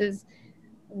curious, is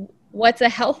what's a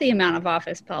healthy amount of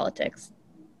office politics?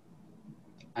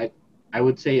 I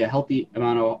would say a healthy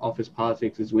amount of office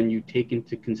politics is when you take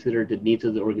into consider the needs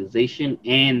of the organization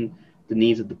and the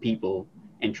needs of the people,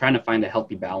 and trying to find a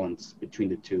healthy balance between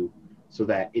the two, so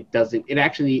that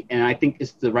and I think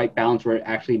it's the right balance where it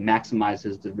actually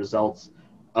maximizes the results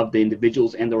of the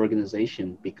individuals and the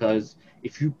organization. Because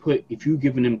if you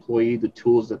give an employee the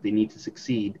tools that they need to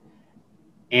succeed,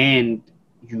 and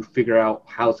you figure out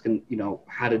how to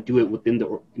do it within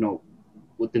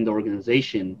the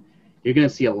organization, you're going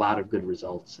to see a lot of good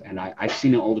results. And I've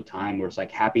seen it all the time where it's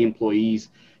like happy employees,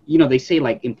 they say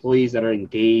like employees that are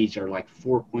engaged are like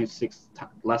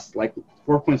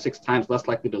 4.6 times less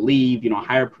likely to leave,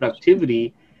 higher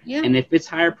productivity. Yeah. And if it's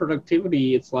higher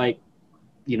productivity, it's like,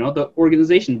 the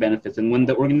organization benefits. And when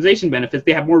the organization benefits,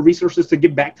 they have more resources to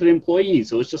give back to the employees.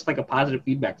 So it's just like a positive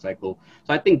feedback cycle.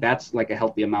 So I think that's like a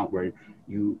healthy amount where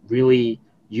you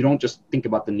don't just think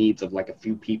about the needs of like a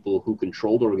few people who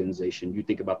control the organization. You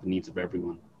think about the needs of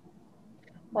everyone.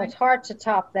 Well, it's hard to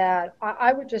top that.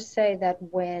 I would just say that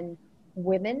when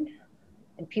women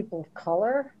and people of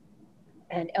color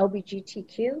and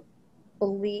LGBTQ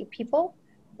people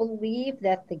believe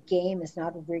that the game is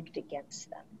not rigged against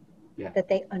them, that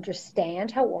they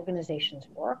understand how organizations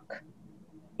work,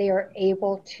 they are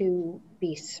able to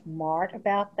be smart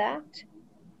about that,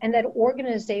 and that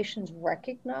organizations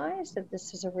recognize that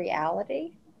this is a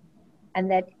reality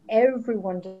and that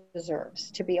everyone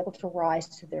deserves to be able to rise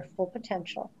to their full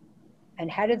potential. And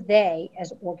how do they,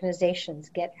 as organizations,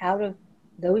 get out of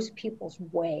those people's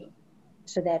way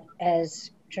so that, as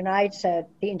Junaid said,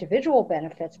 the individual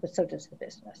benefits, but so does the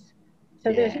business.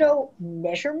 So there's no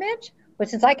measurement, but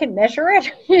since I can measure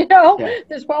it,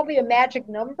 there's probably a magic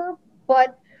number,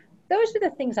 but those are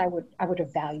the things I would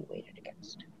evaluate it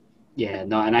against. Yeah,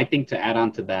 no, and I think to add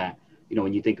on to that,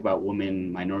 when you think about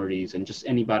women, minorities, and just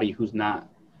anybody who's not,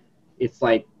 it's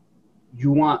like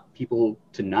you want people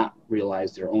to not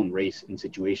realize their own race in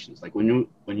situations. Like when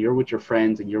you're with your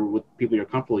friends and you're with people you're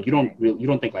comfortable, you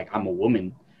don't think like I'm a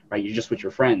woman, right? You're just with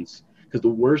your friends. Because the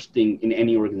worst thing in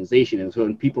any organization is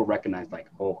when people recognize like,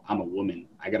 oh, I'm a woman,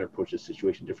 I got to approach this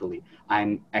situation differently.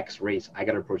 I'm X race, I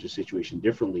got to approach this situation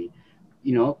differently.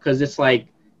 Because it's like,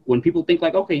 when people think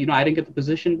like, okay, I didn't get the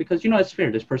position because, it's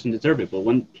fair, this person deserved it. But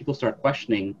when people start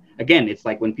questioning, again, it's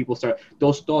like when people start,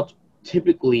 those thoughts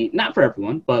typically, not for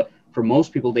everyone, but for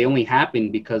most people, they only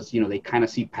happen because, they kind of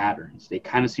see patterns, they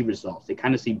kind of see results, they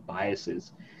kind of see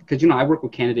biases. Because, I work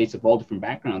with candidates of all different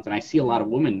backgrounds, and I see a lot of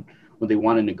women when they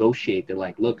want to negotiate, they're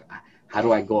like, look, how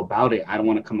do I go about it? I don't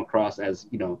want to come across as,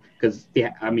 because,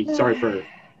 sorry for,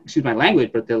 excuse my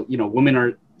language, but women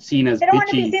are seen as they don't bitchy. Want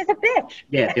to be seen as a bitch.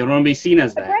 Yeah, they don't want to be seen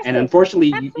as that. Aggressive. And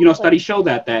unfortunately, studies show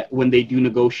that when they do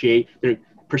negotiate, they're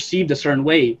perceived a certain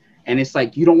way. And it's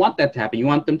like, you don't want that to happen. You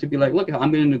want them to be like, look,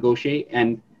 I'm going to negotiate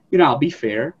and, I'll be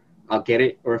fair. I'll get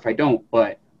it. Or if I don't,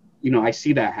 but, I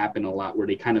see that happen a lot where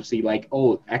they kind of see like,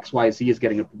 oh, XYZ is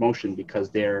getting a promotion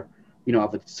because they're,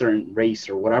 of a certain race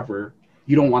or whatever.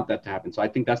 you don't want that to happen. So I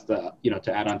think that's the,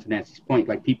 to add on to Nancy's point,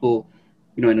 like people,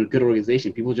 in a good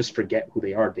organization, people just forget who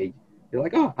they are. They're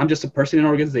like, oh, I'm just a person in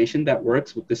an organization that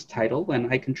works with this title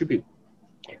and I contribute.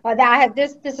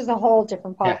 This is a whole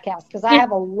different podcast because I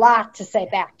have a lot to say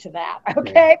back to that.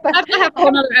 Okay, but I have to have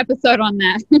another episode on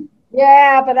that.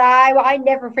 Yeah, but I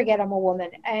never forget I'm a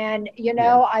woman, and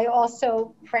I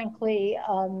also, frankly,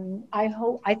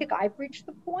 I think I've reached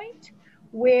the point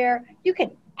where you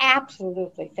can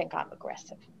absolutely think I'm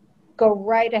aggressive. Go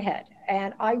right ahead,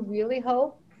 and I really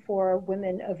hope for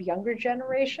women of younger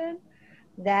generation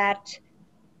that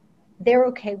they're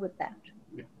okay with that.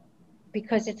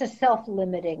 Because it's a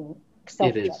self-limiting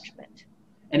self-judgment.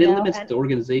 And it limits the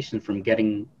organization from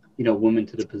getting, women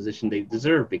to the position they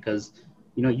deserve, because,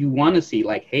 you want to see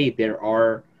like, hey,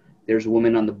 there's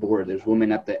women on the board, there's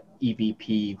women at the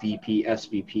EVP, VP,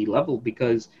 SVP level,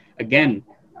 because again,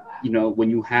 when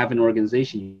you have an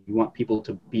organization, you want people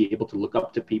to be able to look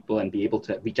up to people and be able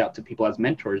to reach out to people as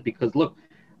mentors, because look,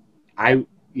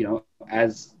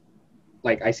 as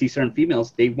like I see certain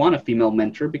females, they want a female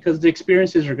mentor because the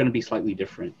experiences are going to be slightly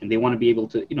different, and they want to be able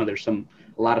to, there's a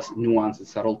lot of nuance and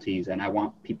subtleties, and I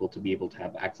want people to be able to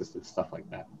have access to stuff like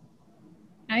that.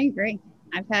 I agree.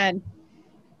 I've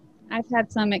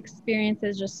had some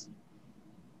experiences just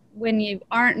when you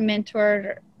aren't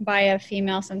mentored by a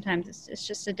female, sometimes it's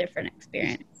just a different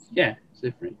experience. Yeah, it's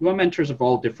different. You want mentors of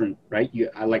all different, right?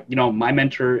 My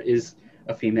mentor is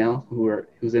a female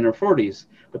who's in her 40s,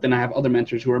 but then I have other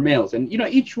mentors who are males, and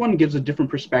each one gives a different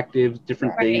perspective,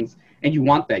 different things, and you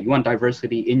want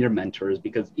diversity in your mentors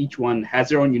because each one has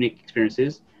their own unique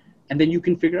experiences, and then you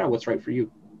can figure out what's right for you.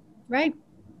 Right,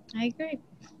 I agree.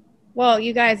 Well,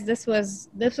 you guys, this was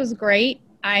great.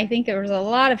 I think there was a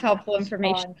lot of helpful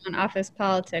information on office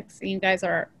politics. You guys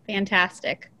are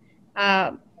fantastic.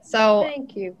 So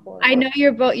thank you, Corey. I know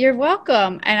you're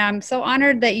welcome, and I'm so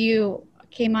honored that you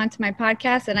came onto my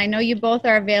podcast, and I know you both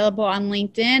are available on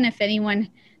LinkedIn if anyone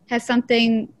has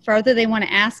something further they want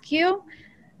to ask you.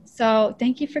 So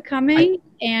thank you for coming.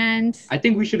 And I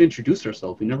think we should introduce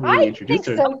ourselves. We never really introduced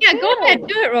ourselves. Yeah, go ahead,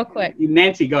 do it real quick.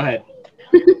 Nancy, go ahead.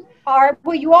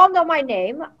 Well, you all know my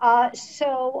name.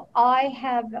 So I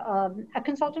have a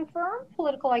consulting firm,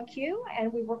 Political IQ,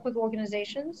 and we work with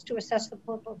organizations to assess the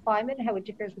political climate and how it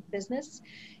differs with business.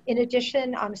 In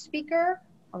addition, I'm a speaker,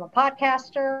 I'm a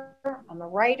podcaster, I'm a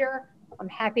writer. I'm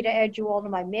happy to add you all to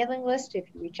my mailing list if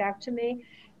you reach out to me.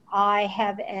 I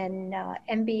have an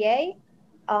MBA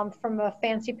from a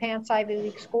fancy pants Ivy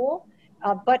League school,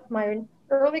 but my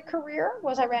early career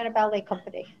was I ran a ballet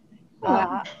company.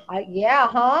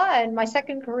 And my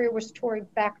second career was touring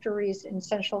factories in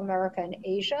Central America and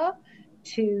Asia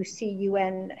to see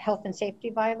UN health and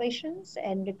safety violations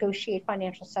and negotiate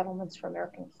financial settlements for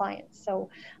American clients. So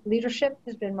leadership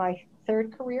has been my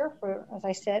third career for, as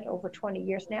I said, over 20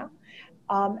 years now.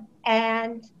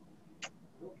 And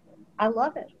I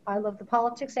love it. I love the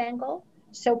politics angle.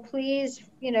 So please,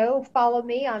 follow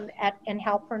me. I'm at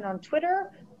nhalpern on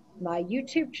Twitter. My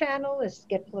YouTube channel is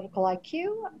Get Political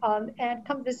IQ, and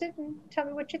come visit and tell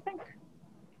me what you think.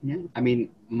 Yeah, I mean,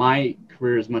 my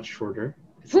career is much shorter.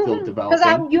 It's still developing.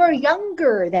 Because you're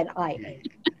younger than I am.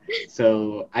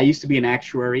 So I used to be an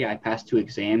actuary. I passed 2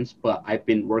 exams, but I've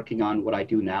been working on what I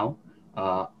do now.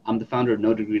 I'm the founder of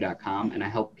NoDegree.com, and I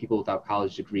help people without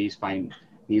college degrees find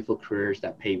meaningful careers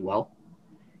that pay well.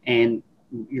 And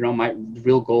my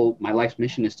real goal, my life's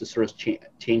mission is to sort of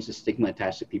change the stigma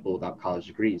attached to people without college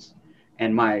degrees.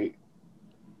 And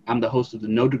I'm the host of the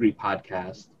No Degree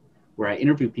podcast, where I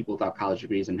interview people without college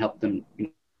degrees and help them,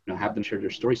 have them share their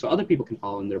story so other people can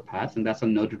follow in their path. And that's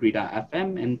on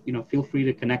nodegree.fm. And, feel free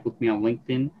to connect with me on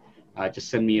LinkedIn. Just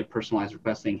send me a personalized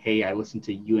request saying, hey, I listened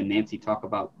to you and Nancy talk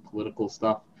about political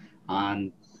stuff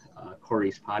on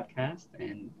Corey's podcast.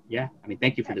 And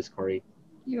thank you for this, Corey.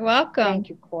 You're welcome. Thank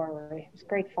you, Corey. It was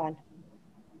great fun.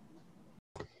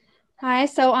 Hi,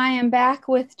 so I am back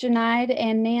with Junaid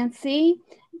and Nancy,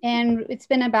 and it's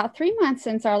been about 3 months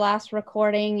since our last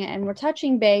recording, and we're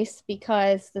touching base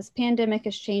because this pandemic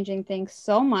is changing things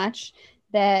so much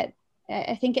that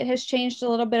I think it has changed a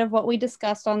little bit of what we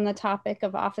discussed on the topic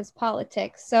of office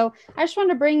politics. So I just want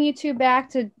to bring you two back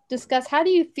to discuss, how do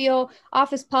you feel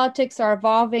office politics are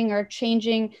evolving or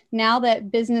changing now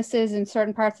that businesses in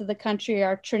certain parts of the country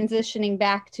are transitioning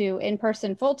back to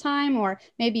in-person full-time, or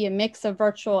maybe a mix of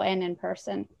virtual and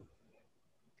in-person?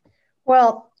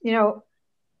 Well,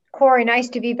 Corey, nice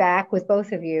to be back with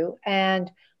both of you. And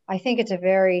I think it's a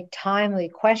very timely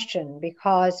question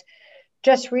because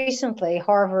just recently,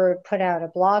 Harvard put out a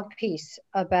blog piece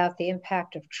about the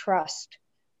impact of trust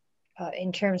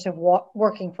in terms of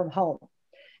working from home.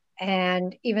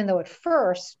 And even though at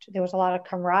first there was a lot of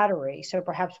camaraderie, so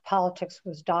perhaps politics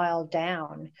was dialed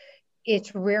down,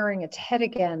 it's rearing its head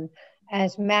again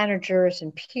as managers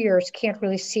and peers can't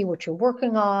really see what you're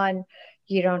working on.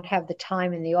 You don't have the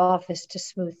time in the office to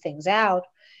smooth things out.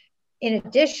 In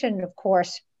addition, of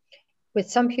course, with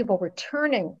some people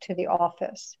returning to the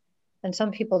office and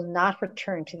some people not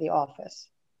returning to the office,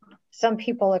 some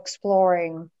people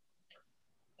exploring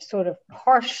sort of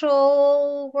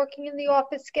partial working in the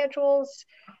office schedules,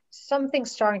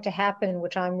 something's starting to happen,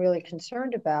 which I'm really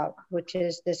concerned about, which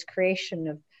is this creation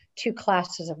of two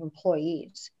classes of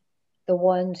employees. The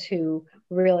ones who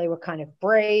really were kind of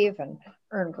brave and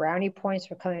earned brownie points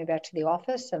for coming back to the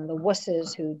office, and the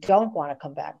wusses who don't want to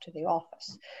come back to the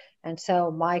office. And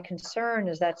so my concern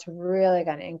is that's really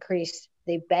going to increase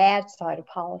the bad side of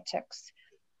politics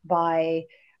by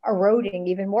eroding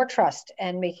even more trust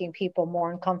and making people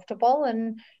more uncomfortable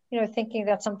and thinking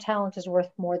that some talent is worth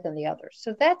more than the others.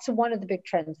 So that's one of the big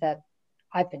trends that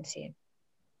I've been seeing.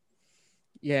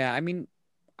 Yeah, I mean,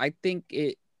 I think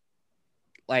it,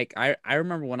 like, I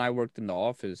remember when I worked in the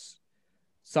office,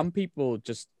 some people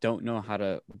just don't know how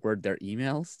to word their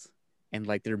emails, and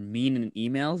like they're mean in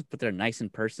emails but they're nice in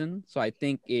person. So I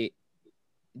think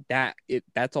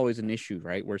that's always an issue,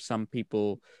 right? Where some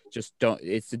people just don't,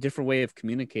 it's a different way of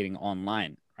communicating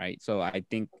online, right? So I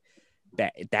think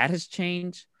that has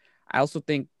changed. I also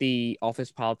think the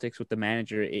office politics with the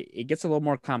manager, it gets a little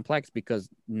more complex because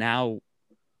now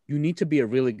you need to be a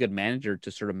really good manager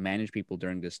to sort of manage people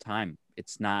during this time.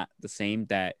 It's not the same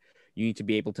that you need to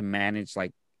be able to manage,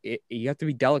 like, you have to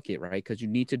be delicate, right? Because you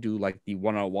need to do like the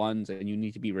one-on-ones and you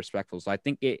need to be respectful. So I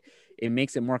think it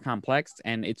makes it more complex,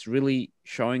 and it's really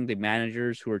showing the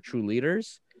managers who are true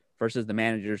leaders versus the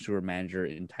managers who are manager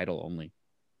in title only.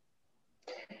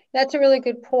 That's a really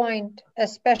good point,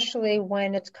 especially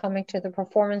when it's coming to the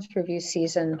performance review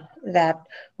season that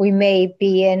we may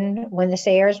be in when this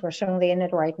airs. We're certainly in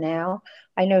it right now.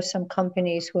 I know some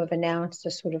companies who have announced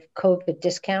a sort of COVID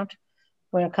discount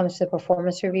when it comes to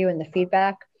performance review and the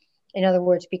feedback. In other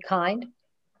words, be kind.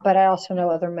 But I also know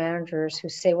other managers who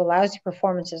say, well, lousy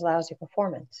performance is lousy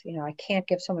performance. I can't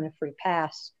give someone a free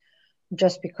pass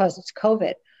just because it's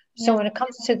COVID. So when it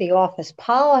comes to the office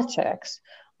politics,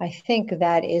 I think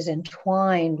that is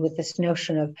entwined with this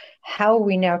notion of how are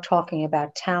we now talking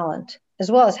about talent,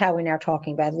 as well as how we're now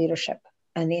talking about leadership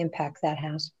and the impact that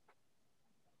has.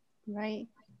 Right.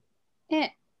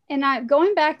 And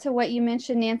going back to what you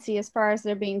mentioned, Nancy, as far as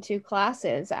there being two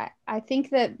classes, I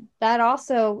think that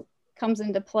also comes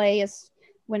into play is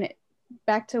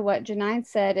back to what Janine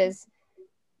said, is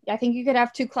I think you could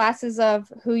have two classes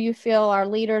of who you feel are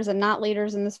leaders and not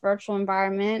leaders in this virtual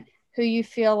environment, who you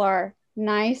feel are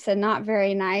nice and not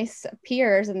very nice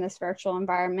peers in this virtual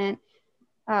environment.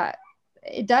 I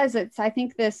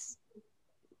think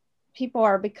people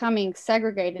are becoming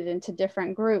segregated into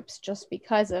different groups just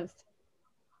because of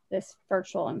this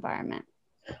virtual environment.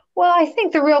 Well, I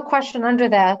think the real question under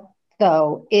that,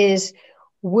 though, is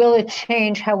will it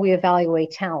change how we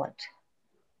evaluate talent?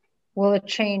 Will it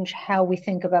change how we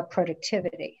think about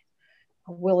productivity?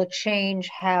 Will it change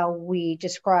how we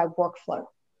describe workflow?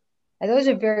 And those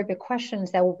are very big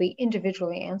questions that will be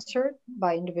individually answered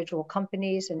by individual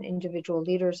companies and individual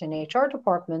leaders in HR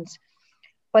departments.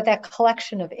 But that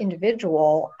collection of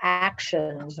individual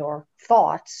actions or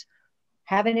thoughts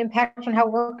have an impact on how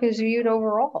work is viewed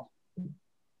overall.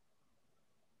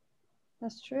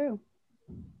 That's true.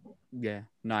 Yeah,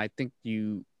 no, I think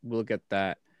you will get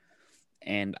that.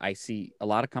 And I see a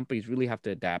lot of companies really have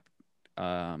to adapt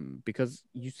because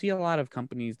you see a lot of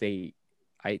companies,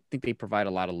 I think they provide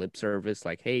a lot of lip service,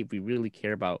 like, hey, we really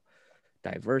care about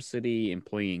diversity,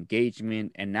 employee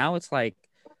engagement. And now it's like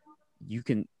you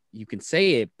can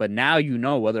say it, but now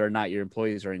whether or not your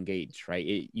employees are engaged,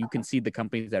 right? You can see the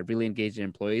companies that really engage their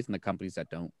employees and the companies that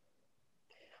don't.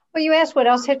 Well, you asked what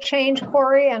else had changed,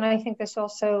 Corey, and I think this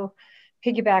also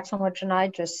piggybacks on what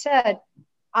Janai just said.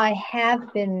 I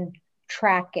have been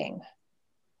tracking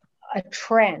a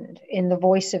trend in the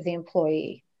voice of the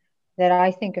employee that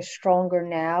I think is stronger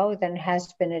now than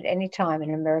has been at any time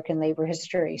in American labor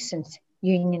history since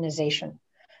unionization.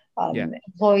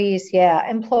 Employees,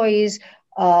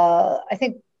 I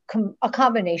think a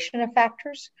combination of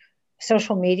factors,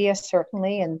 social media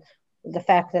certainly, and the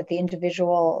fact that the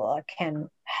individual can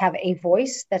have a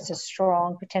voice that's as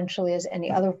strong potentially as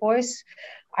any other voice.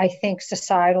 I think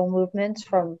societal movements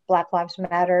from Black Lives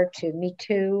Matter to Me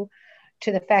Too,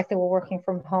 to the fact that we're working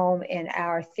from home in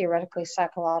our theoretically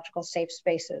psychological safe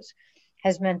spaces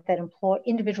has meant that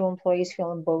individual employees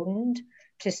feel emboldened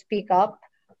to speak up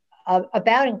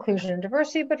about inclusion and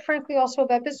diversity, but frankly also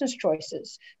about business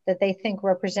choices that they think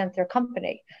represent their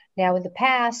company. Now, in the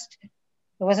past,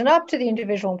 it wasn't up to the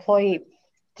individual employee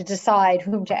to decide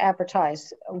whom to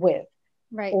advertise with,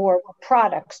 Right. or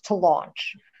products to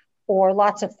launch, or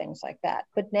lots of things like that.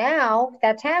 But now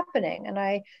that's happening. And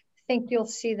I think you'll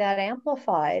see that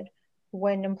amplified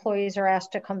when employees are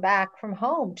asked to come back from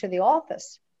home to the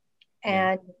office.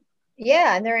 And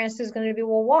and their answer is going to be,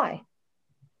 well, why?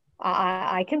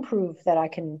 I can prove that I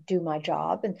can do my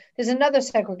job. And there's another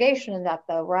segregation in that,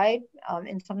 though, right?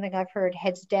 In something I've heard,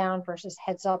 heads down versus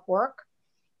heads up work.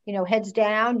 You know, heads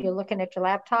down, you're looking at your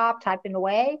laptop, typing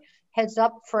away. Heads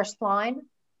up, first line,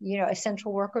 you know,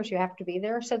 essential workers, you have to be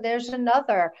there. So there's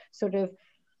another sort of,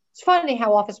 it's funny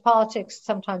how office politics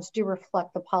sometimes do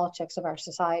reflect the politics of our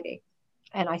society.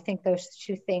 And I think those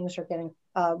two things are getting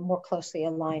more closely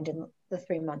aligned in the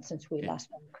 3 months since we last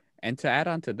spoke. And to add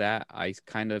on to that, I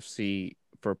kind of see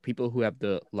for people who have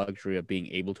the luxury of being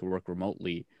able to work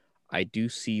remotely, I do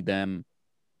see them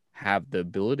have the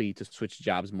ability to switch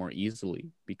jobs more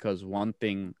easily. Because one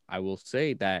thing I will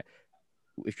say that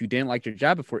if you didn't like your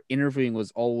job before, interviewing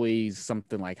was always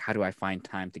something like, how do I find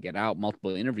time to get out?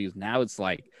 Multiple interviews. Now it's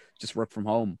like, just work from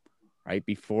home, right?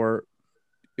 Before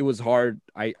it was hard.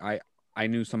 I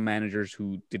knew some managers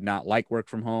who did not like work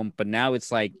from home, but now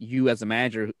it's like you as a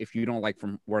manager, if you don't like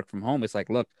work from home, it's like,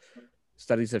 look,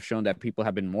 studies have shown that people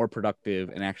have been more productive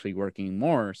and actually working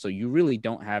more. So you really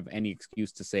don't have any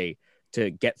excuse to say to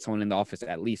get someone in the office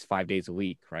at least 5 days a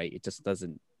week, right? It just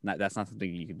doesn't, that's not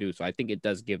something you can do. So I think it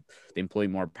does give the employee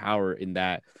more power in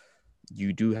that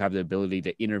you do have the ability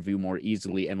to interview more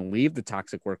easily and leave the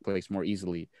toxic workplace more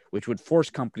easily, which would force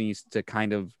companies to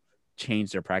kind of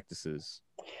change their practices.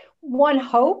 One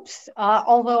hopes,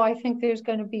 although I think there's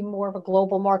going to be more of a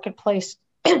global marketplace,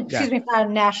 excuse me, not a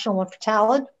national one for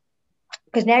talent,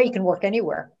 because now you can work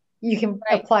anywhere. You can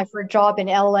apply for a job in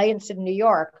LA instead of New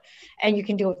York, and you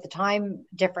can do it with the time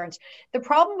difference. The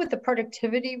problem with the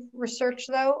productivity research,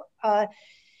 though,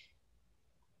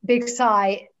 big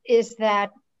sigh, is that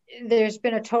there's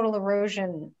been a total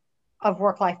erosion of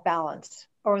work-life balance,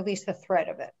 or at least the threat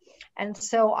of it. And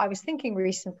so I was thinking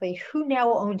recently, who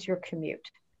now owns your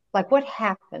commute? Like, what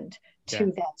happened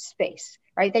to that space,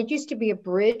 right? That used to be a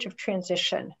bridge of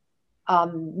transition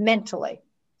mentally.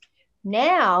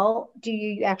 Now, do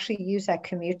you actually use that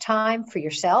commute time for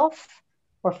yourself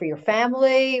or for your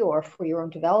family or for your own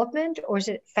development, or is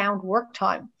it found work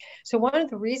time? So one of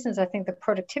the reasons I think the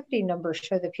productivity numbers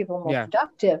show that people are more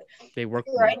productive. They work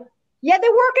right? More. Yeah,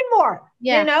 they're working more,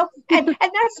 you know, and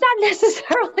that's not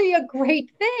necessarily a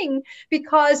great thing,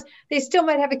 because they still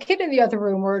might have a kid in the other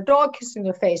room or a dog kissing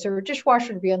their face or a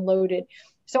dishwasher to be unloaded.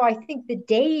 So I think the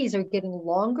days are getting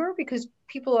longer because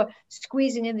people are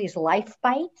squeezing in these life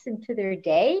bites into their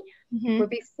day, where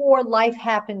before life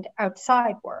happened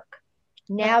outside work.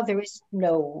 Now there is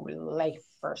no life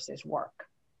versus work.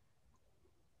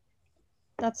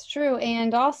 That's true.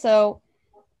 And also,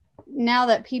 now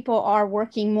that people are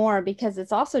working more, because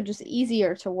it's also just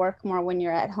easier to work more when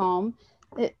you're at home,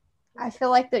 I feel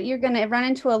like that you're going to run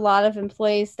into a lot of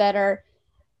employees that are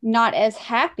not as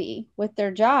happy with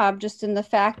their job, just in the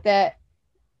fact that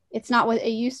it's not what it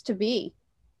used to be.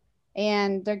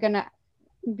 And they're going to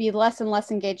be less and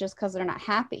less engaged just because they're not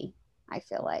happy, I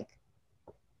feel like.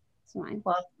 It's mine.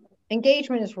 Well,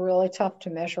 engagement is really tough to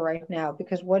measure right now,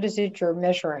 because what is it you're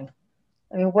measuring?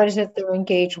 I mean, what is it they're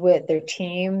engaged with? Their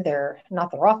team,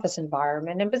 not their office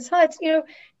environment. And besides,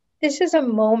 this is a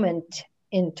moment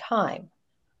in time.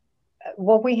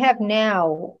 What we have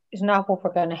now is not what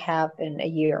we're going to have in a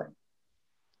year.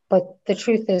 But the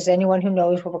truth is, anyone who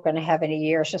knows what we're going to have in a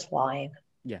year is just lying.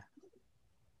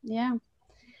 Yeah.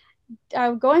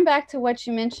 Going back to what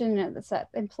you mentioned, that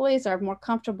employees are more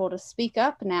comfortable to speak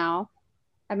up now.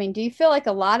 I mean, do you feel like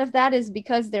a lot of that is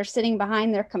because they're sitting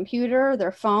behind their computer,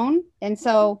 their phone, and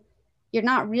so you're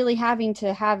not really having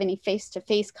to have any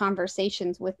face-to-face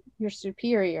conversations with your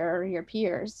superior or your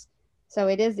peers? So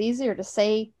it is easier to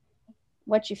say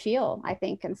what you feel, I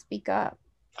think, and speak up.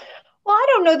 Well, I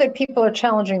don't know that people are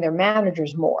challenging their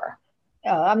managers more.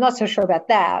 I'm not so sure about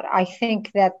that. I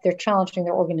think that they're challenging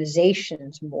their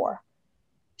organizations more.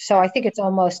 So I think it's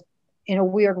almost, in a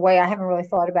weird way, I haven't really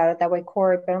thought about it that way,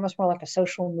 Corey, but almost more like a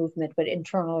social movement, but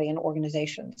internally in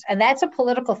organizations. And that's a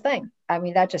political thing. I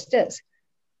mean, that just is.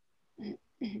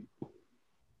 It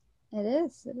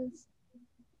is.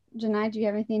 Janai, do you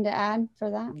have anything to add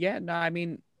for that? Yeah, no, I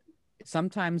mean,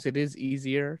 sometimes it is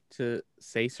easier to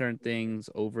say certain things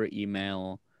over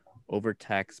email, over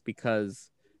text,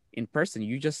 because in person,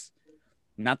 you just,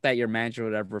 not that your manager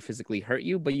would ever physically hurt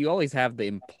you, but you always have the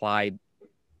implied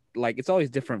like it's always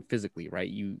different physically, right?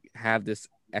 You have this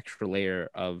extra layer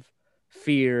of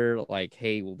fear, like,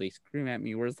 hey, will they scream at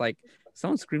me? Whereas like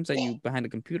someone screams at you behind a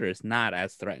computer, it's not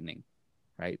as threatening,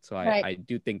 right? So Right. I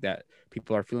do think that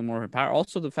people are feeling more empowered.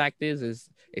 Also, the fact is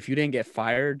if you didn't get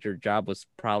fired, your job was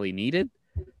probably needed.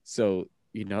 So,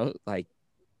 like,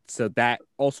 so that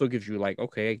also gives you like,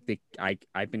 okay, I think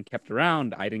I've been kept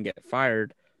around. I didn't get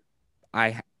fired.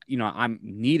 I'm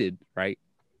needed, right?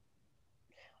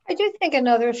 I do think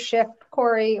another shift,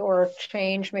 Corey, or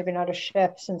change, maybe not a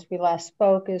shift since we last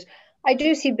spoke, is I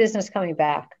do see business coming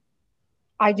back.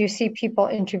 I do see people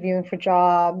interviewing for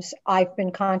jobs. I've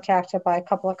been contacted by a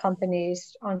couple of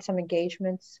companies on some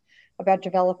engagements about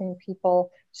developing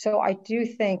people. So I do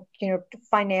think,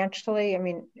 financially, I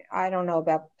mean, I don't know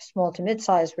about small to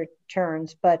mid-sized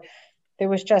returns, but there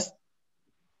was just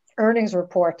earnings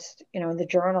reports, in the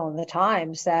Journal and the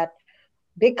Times that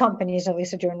big companies at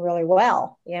least are doing really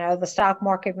well. The stock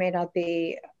market may not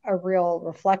be a real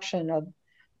reflection of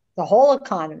the whole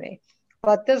economy,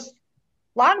 but there's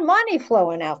a lot of money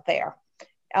flowing out there.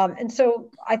 And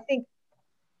so I think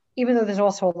even though there's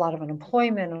also a lot of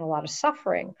unemployment and a lot of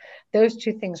suffering, those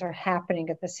two things are happening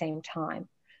at the same time.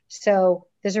 So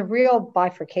there's a real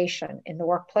bifurcation in the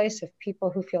workplace of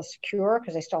people who feel secure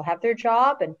because they still have their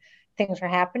job and things are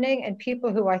happening, and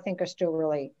people who I think are still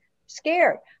really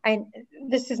scared.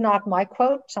 This is not my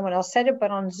quote, someone else said it,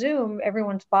 but on Zoom,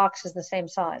 everyone's box is the same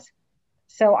size.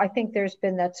 So I think there's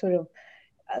been that sort of,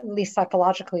 at least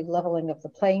psychologically, leveling of the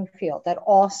playing field that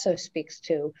also speaks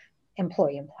to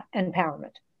employee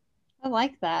empowerment. I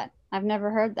like that. I've never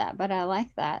heard that, but I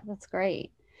like that. That's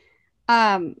great.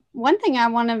 One thing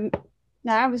that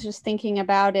I was just thinking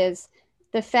about is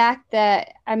the fact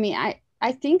that,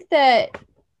 I think that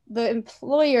the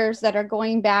employers that are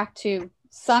going back to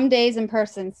some days in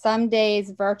person, some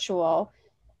days virtual,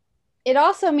 it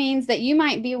also means that you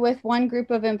might be with one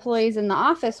group of employees in the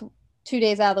office 2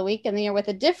 days out of the week, and then you're with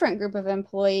a different group of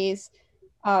employees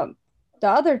the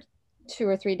other 2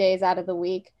 or 3 days out of the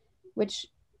week, which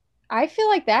I feel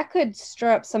like that could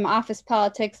stir up some office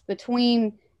politics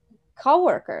between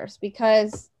coworkers,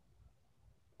 because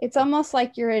it's almost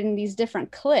like you're in these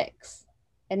different cliques,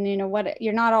 and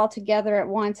you're not all together at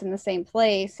once in the same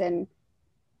place. And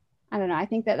I don't know, I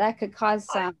think that could cause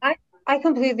some. I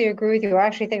completely agree with you. I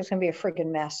actually think it's going to be a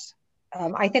friggin' mess.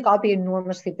 I think I'll be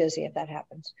enormously busy if that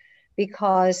happens,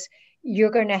 because you're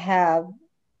going to have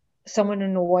someone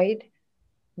annoyed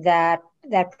that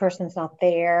that person's not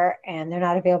there and they're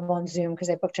not available on Zoom because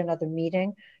they booked another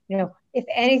meeting. If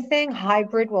anything,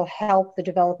 hybrid will help the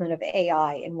development of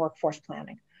AI in workforce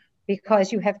planning,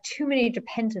 because you have too many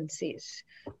dependencies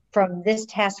from this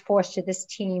task force to this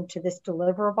team to this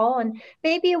deliverable. And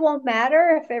maybe it won't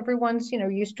matter if everyone's,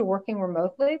 used to working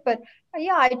remotely, but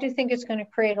yeah, I do think it's going to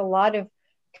create a lot of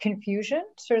confusion,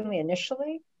 certainly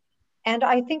initially. And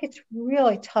I think it's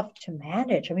really tough to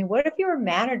manage. I mean, what if you're a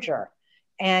manager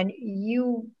and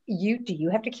you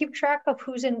have to keep track of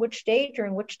who's in which day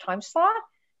during which time slot?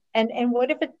 And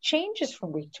what if it changes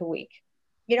from week to week?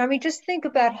 Just think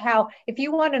about how, if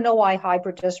you want to know why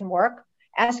hybrid doesn't work,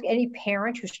 ask any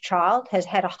parent whose child has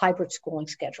had a hybrid schooling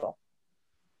schedule,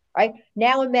 right?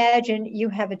 Now imagine you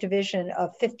have a division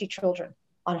of 50 children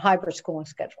on hybrid schooling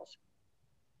schedules.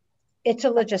 It's a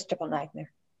logistical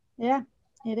nightmare. Yeah,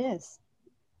 it is.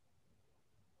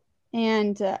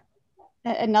 And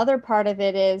another part of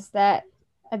it is that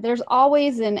there's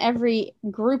always, in every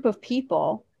group of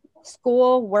people,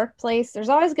 school, workplace, there's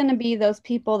always going to be those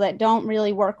people that don't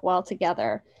really work well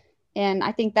together. And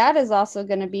I think that is also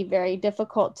going to be very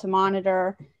difficult to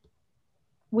monitor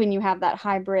when you have that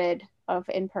hybrid of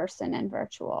in-person and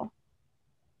virtual.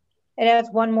 It adds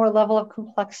one more level of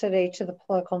complexity to the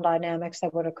political dynamics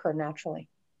that would occur naturally.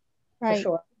 Right. For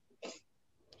sure.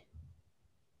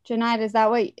 Junaid, is that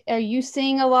what, are you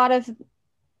seeing a lot of,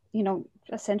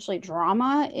 essentially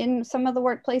drama in some of the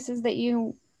workplaces that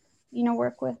you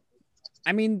work with?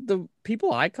 I mean, the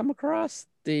people I come across,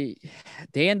 they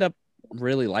end up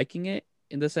really liking it,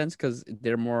 in the sense, because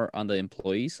they're more on the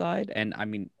employee side. And I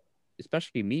mean,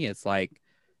 especially me, it's like,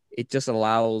 it just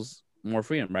allows more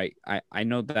freedom, right? I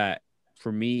know that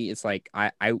for me, it's like,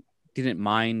 I didn't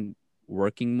mind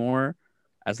working more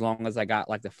as long as I got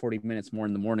like the 40 minutes more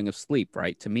in the morning of sleep,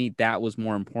 right? To me, that was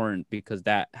more important, because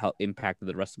that helped impacted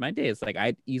the rest of my day. It's like,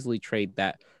 I'd easily trade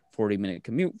that 40-minute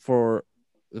commute for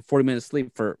 40 minutes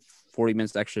sleep for 40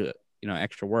 minutes extra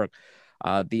work.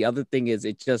 The other thing is,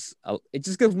 it just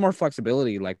gives more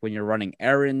flexibility. Like when you're running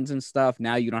errands and stuff,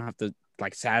 now you don't have to,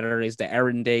 like, Saturday's the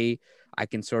errand day. I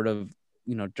can sort of,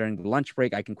 during the lunch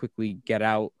break, I can quickly get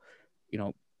out,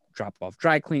 drop off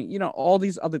dry clean, all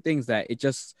these other things that it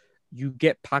just you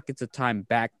get pockets of time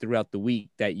back throughout the week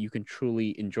that you can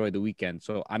truly enjoy the weekend.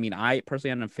 So, I mean, I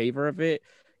personally am in favor of it.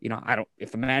 You know, I don't,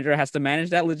 if a manager has to manage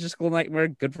that logistical nightmare,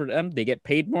 good for them. They get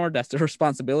paid more. That's their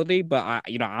responsibility. But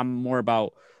I'm more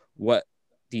about what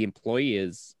the employee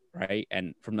is, right?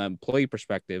 And from the employee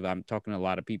perspective, I'm talking to a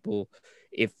lot of people.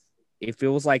 If it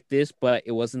was like this, but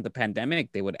it wasn't the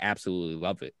pandemic, they would absolutely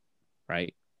love it,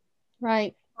 right?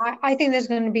 Right. I think there's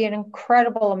going to be an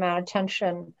incredible amount of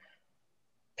tension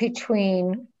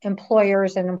between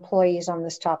employers and employees on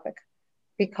this topic.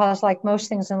 Because like most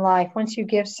things in life, once you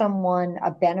give someone a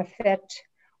benefit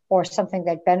or something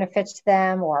that benefits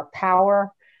them or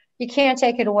power, you can't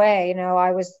take it away. You know,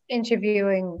 I was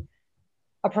interviewing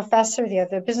a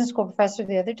business school professor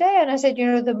the other day, and I said, you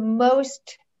know, the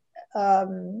most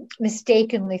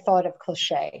mistakenly thought of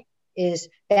cliche is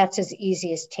that's as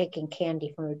easy as taking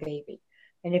candy from a baby.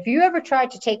 And if you ever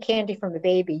tried to take candy from a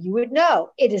baby, you would know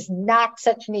it is not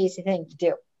such an easy thing to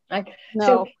do. Right? No.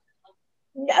 So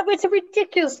it's a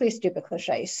ridiculously stupid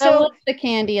cliche. So lick the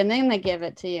candy and then they give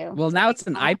it to you. Well, now it's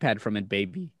an iPad from a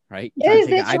baby, right? Yes,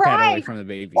 take that's an iPad right. away from the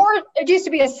baby. Or it used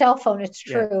to be a cell phone. It's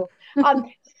true. Yeah.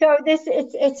 So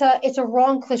it's a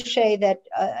wrong cliche that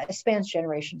spans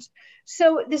generations.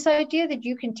 So this idea that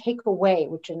you can take away,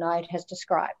 which Junaid has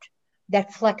described,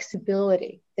 that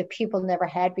flexibility that people never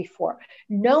had before.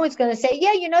 No one's going to say,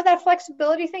 yeah, you know, that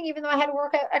flexibility thing, even though I had to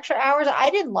work extra hours, I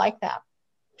didn't like that.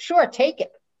 Sure, take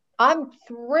it. I'm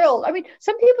thrilled. I mean,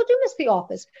 some people do miss the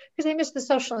office because they miss the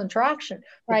social interaction.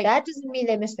 But right. That doesn't mean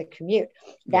they miss the commute.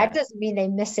 That doesn't mean they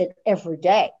miss it every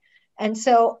day. And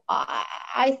so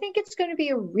I think it's going to be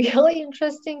a really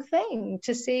interesting thing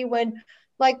to see when,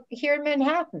 like here in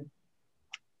Manhattan,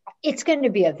 it's going to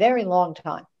be a very long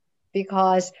time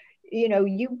because, you know,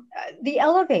 the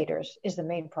elevators is the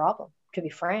main problem, to be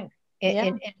frank,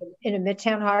 in a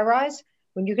Midtown high rise.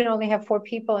 When you can only have 4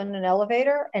 people in an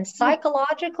elevator, and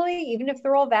psychologically, even if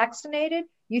they're all vaccinated,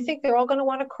 you think they're all going to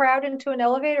want to crowd into an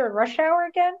elevator at rush hour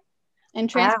again? And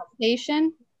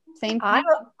transportation, same thing.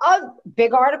 A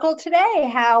big article today,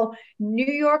 how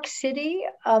New York City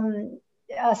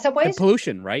subways. The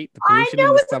pollution, right? The pollution in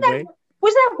the subway.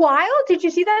 Was that wild? Did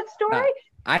you see that story?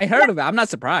 I heard of it. I'm not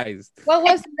surprised. What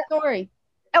was the story?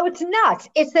 Oh, it's nuts.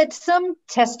 It's that some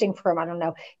testing firm, I don't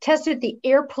know, tested the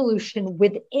air pollution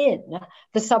within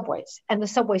the subways and the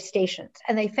subway stations.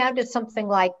 And they found it something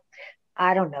like,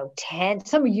 I don't know, 10,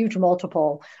 some huge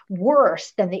multiple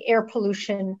worse than the air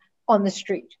pollution on the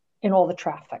street in all the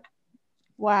traffic.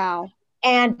 Wow.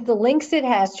 And the links it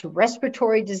has to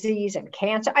respiratory disease and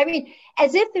cancer. I mean,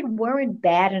 as if it weren't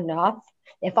bad enough.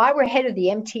 If I were head of the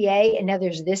MTA and now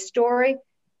there's this story,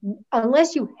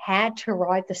 unless you had to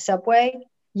ride the subway,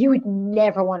 you would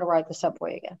never want to ride the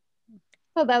subway again.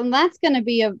 Well, then that's going to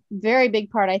be a very big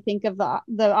part, I think, of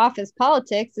the office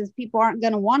politics is people aren't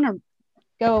going to want to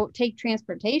go take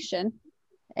transportation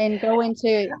and go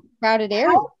into crowded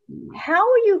areas. How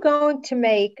are you going to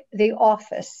make the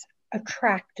office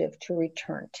attractive to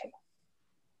return to?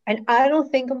 And I don't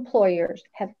think employers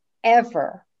have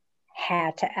ever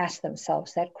had to ask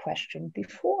themselves that question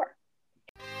before.